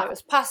ingredients. Yeah, It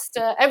was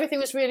pasta. Everything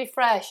was really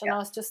fresh, and yeah. I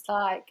was just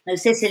like, No,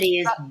 Sicily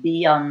is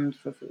beyond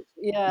for food.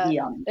 yeah,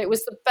 Beyond. it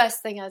was the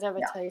best thing I'd ever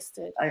Yeah,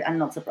 tasted. I'm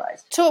not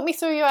surprised. Talk me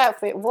through your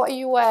outfit. What are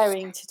you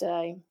wearing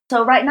today?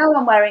 So right now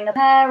I'm wearing a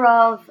pair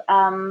of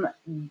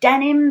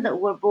denim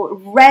that were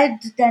bought, red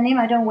denim.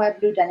 I don't wear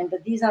blue denim,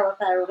 but these are a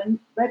pair of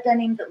red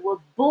denim that were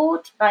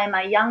bought by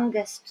my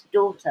youngest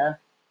daughter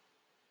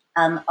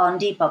on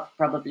Depop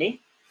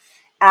probably,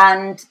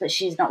 and but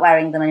she's not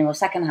wearing them anymore.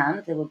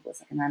 Secondhand, they were bought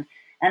secondhand,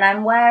 and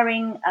I'm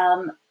wearing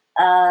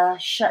a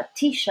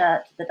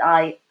t-shirt that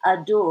I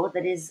adore.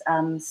 That is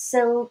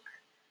silk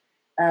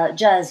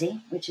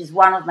jersey, which is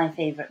one of my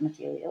favorite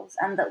materials,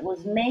 and that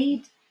was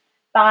made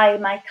by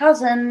my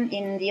cousin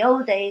in the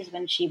old days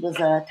when she was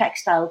a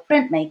textile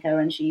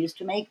printmaker, and she used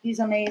to make these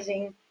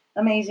amazing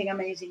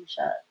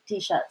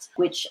t-shirts,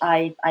 which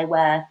I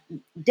wear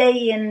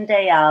day in,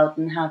 day out,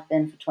 and have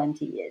been for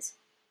 20 years.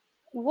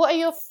 What are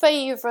your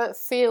favourite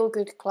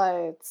feel-good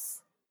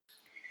clothes?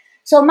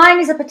 So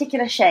mine is a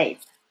particular shape,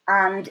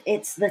 and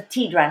it's the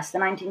tea dress, the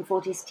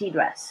 1940s tea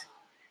dress.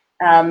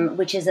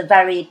 Which is a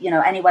very,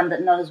 anyone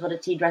that knows what a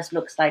tea dress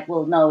looks like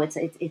will know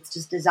it's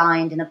just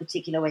designed in a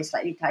particular way,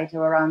 slightly tighter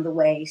around the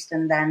waist,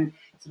 and then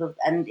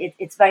and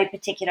it's very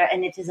particular,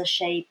 and it is a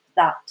shape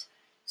that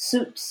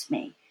suits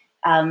me.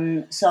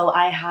 So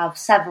I have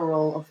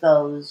several of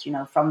those,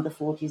 from the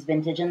 40s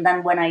vintage, and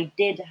then when I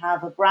did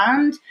have a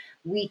brand,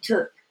 we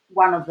took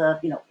one of the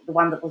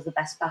one that was the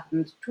best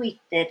patterned,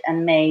 tweaked it,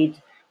 and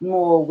made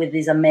more with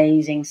these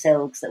amazing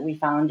silks that we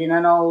found in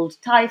an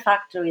old tie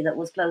factory that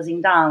was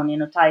closing down.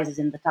 Ties is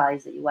in the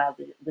ties that you wear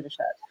with a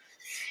shirt.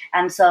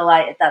 And so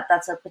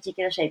that's a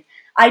particular shape.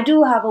 I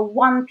do have a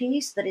one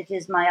piece that it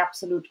is my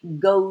absolute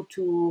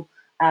go-to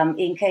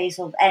in case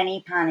of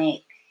any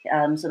panic,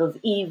 sort of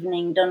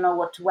evening, don't know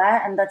what to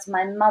wear, and that's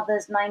my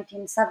mother's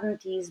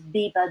 1970s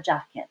Biba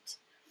jacket,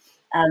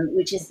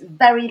 which is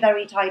very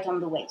tight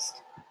on the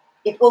waist.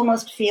 It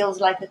almost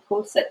feels like a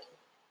corset,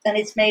 and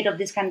it's made of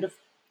this kind of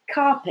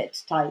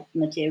carpet type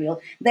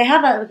material.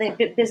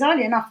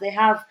 Bizarrely enough, they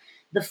have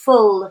the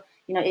full.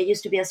 It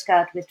used to be a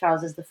skirt with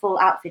trousers. The full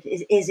outfit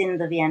is in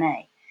the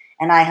V&A,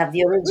 And I have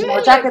the original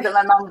Really? jacket that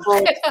my mum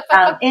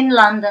bought in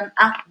London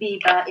at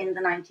Biba in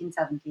the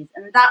 1970s.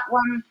 And that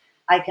one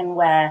I can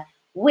wear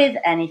with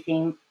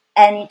anything,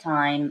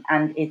 anytime,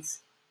 and it's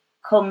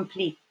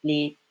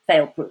completely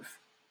fail-proof.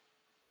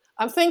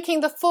 I'm thinking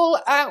the full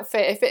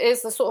outfit, if it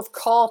is the sort of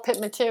carpet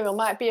material,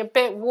 might be a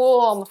bit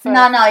warm.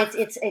 No,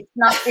 it's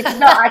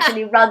not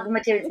actually rug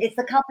material. It's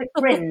the carpet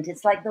print.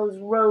 It's like those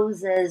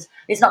roses.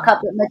 It's not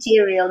carpet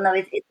material. No,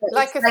 it's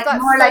like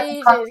more like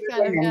a carpet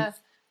kind of, linen. yeah.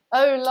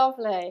 Oh,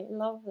 lovely,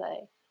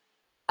 lovely.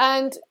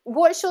 And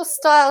what's your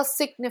style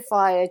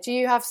signifier? Do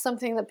you have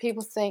something that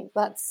people think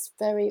that's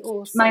very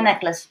awesome? My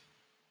necklace.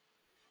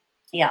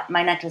 Yeah,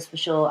 my necklace for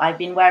sure. I've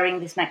been wearing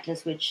this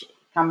necklace, which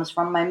comes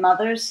from my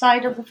mother's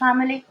side of the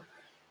family.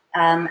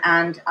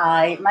 And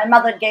my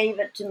mother gave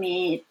it to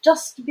me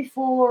just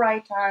before I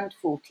turned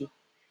 40.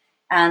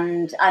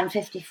 And I'm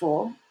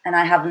 54, and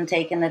I haven't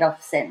taken it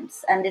off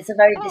since. And it's a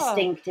very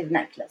distinctive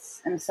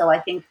necklace. And so I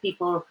think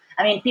people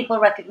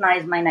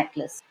recognize my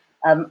necklace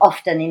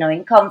often,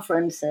 in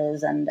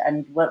conferences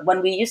and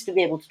when we used to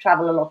be able to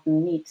travel a lot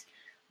and meet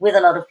with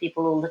a lot of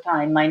people all the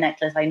time. My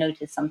necklace, I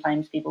noticed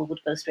sometimes people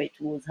would go straight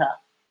towards her.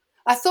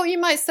 I thought you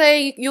might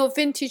say your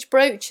vintage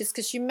brooches,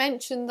 because you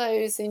mentioned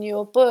those in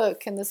your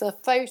book, and there's a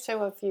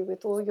photo of you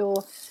with all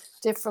your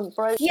different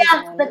brooches.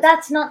 Yeah, but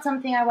that's not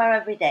something I wear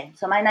every day.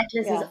 So my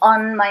necklace is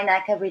on my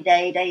neck every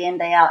day in,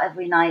 day out,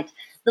 every night.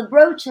 The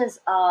brooches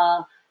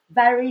are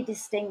very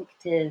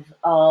distinctive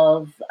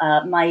of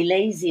my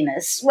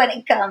laziness when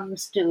it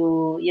comes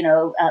to,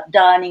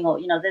 darning, or,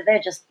 they're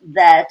just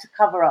there to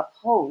cover up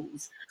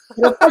holes.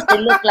 But of course, they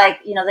look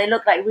like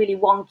really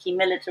wonky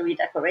military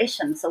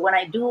decorations. So when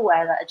I do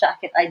wear that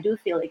jacket, I do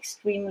feel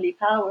extremely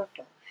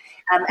powerful.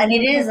 And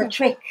it is a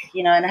trick,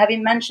 and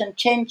having mentioned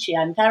Cenci,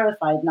 I'm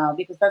terrified now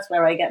because that's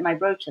where I get my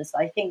brooches. So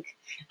I think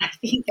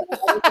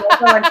I'll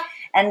go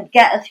and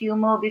get a few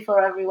more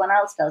before everyone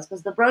else does,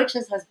 because the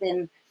brooches has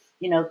been,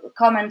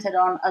 commented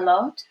on a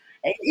lot.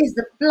 It is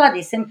the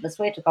bloody simplest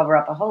way to cover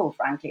up a hole,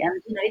 frankly. And,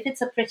 if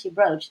it's a pretty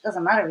brooch, it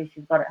doesn't matter if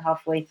you've got it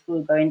halfway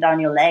through going down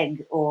your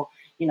leg or,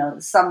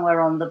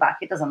 somewhere on the back.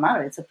 It doesn't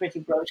matter. It's a pretty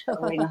brooch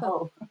covering a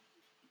hole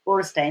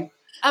or a stain.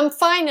 And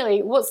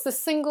finally, what's the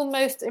single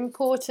most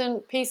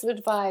important piece of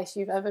advice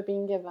you've ever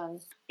been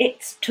given?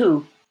 It's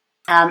two.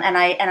 And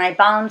I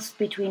bounced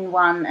between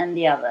one and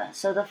the other.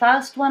 So the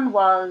first one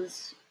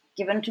was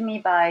given to me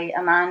by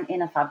a man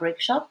in a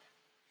fabric shop.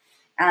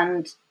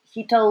 And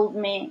he told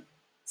me,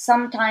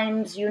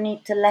 sometimes you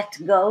need to let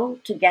go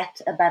to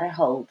get a better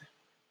hold.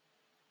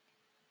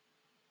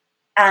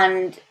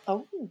 And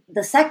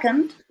the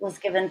second was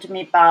given to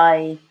me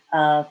by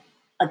a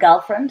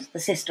girlfriend, the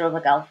sister of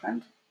a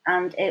girlfriend.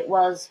 And it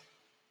was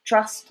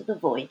trust the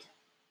void.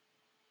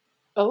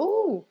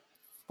 Oh,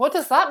 what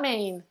does that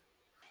mean?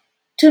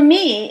 To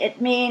me,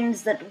 it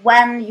means that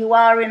when you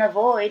are in a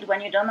void, when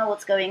you don't know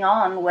what's going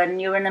on, when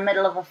you're in the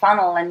middle of a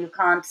funnel and you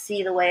can't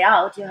see the way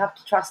out, you have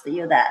to trust that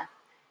you're there.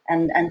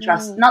 And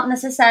trust not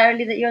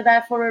necessarily that you're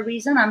there for a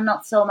reason. I'm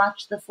not so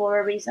much the for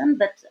a reason,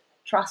 but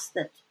trust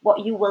that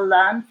what you will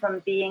learn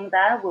from being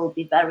there will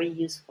be very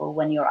useful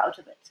when you're out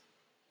of it.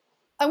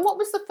 And what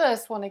was the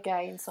first one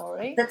again?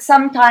 Sorry. That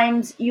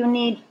sometimes you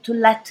need to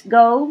let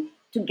go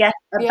to get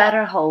a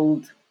better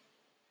hold.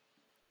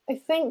 I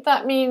think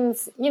that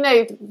means,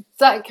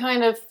 that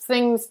kind of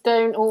things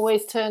don't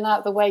always turn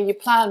out the way you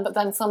plan, but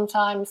then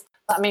sometimes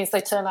that means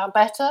they turn out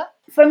better.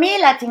 For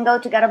me, letting go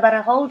to get a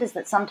better hold is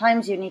that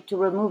sometimes you need to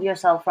remove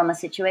yourself from a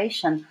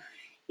situation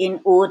in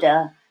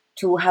order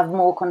to have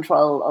more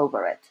control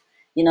over it.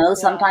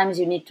 Sometimes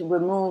you need to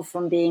remove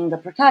from being the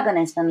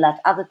protagonist and let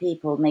other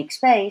people make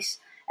space.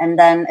 And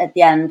then at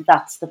the end,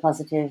 that's the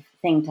positive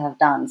thing to have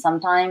done.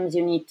 Sometimes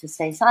you need to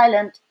stay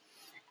silent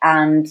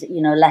and,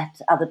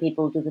 let other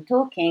people do the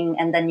talking,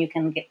 and then you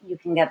can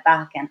get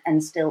back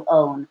and still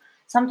own.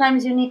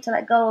 Sometimes you need to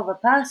let go of a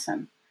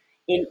person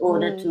in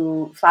order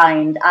to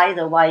find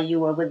either why you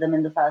were with them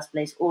in the first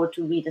place or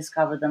to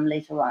rediscover them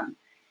later on.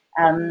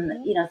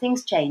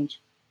 Things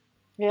change.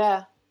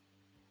 Yeah,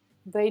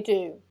 they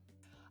do.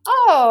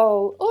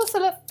 Oh,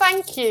 Ursula,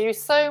 thank you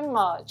so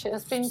much. It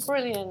has been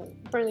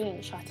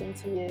brilliant chatting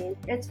to you.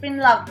 It's been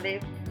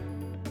lovely.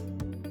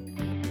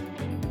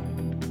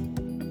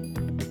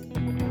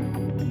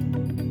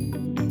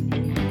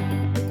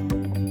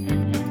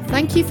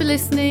 Thank you for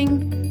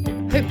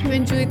listening. Hope you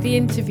enjoyed the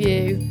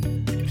interview.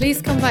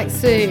 Please come back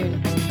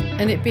soon.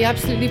 And it'd be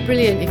absolutely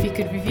brilliant if you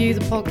could review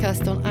the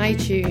podcast on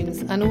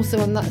iTunes and also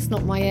on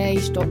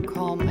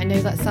that'snotmyage.com. I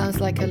know that sounds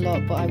like a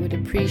lot, but I would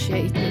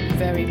appreciate it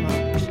very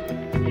much.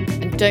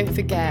 And don't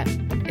forget,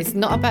 it's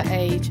not about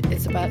age,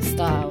 it's about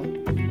style.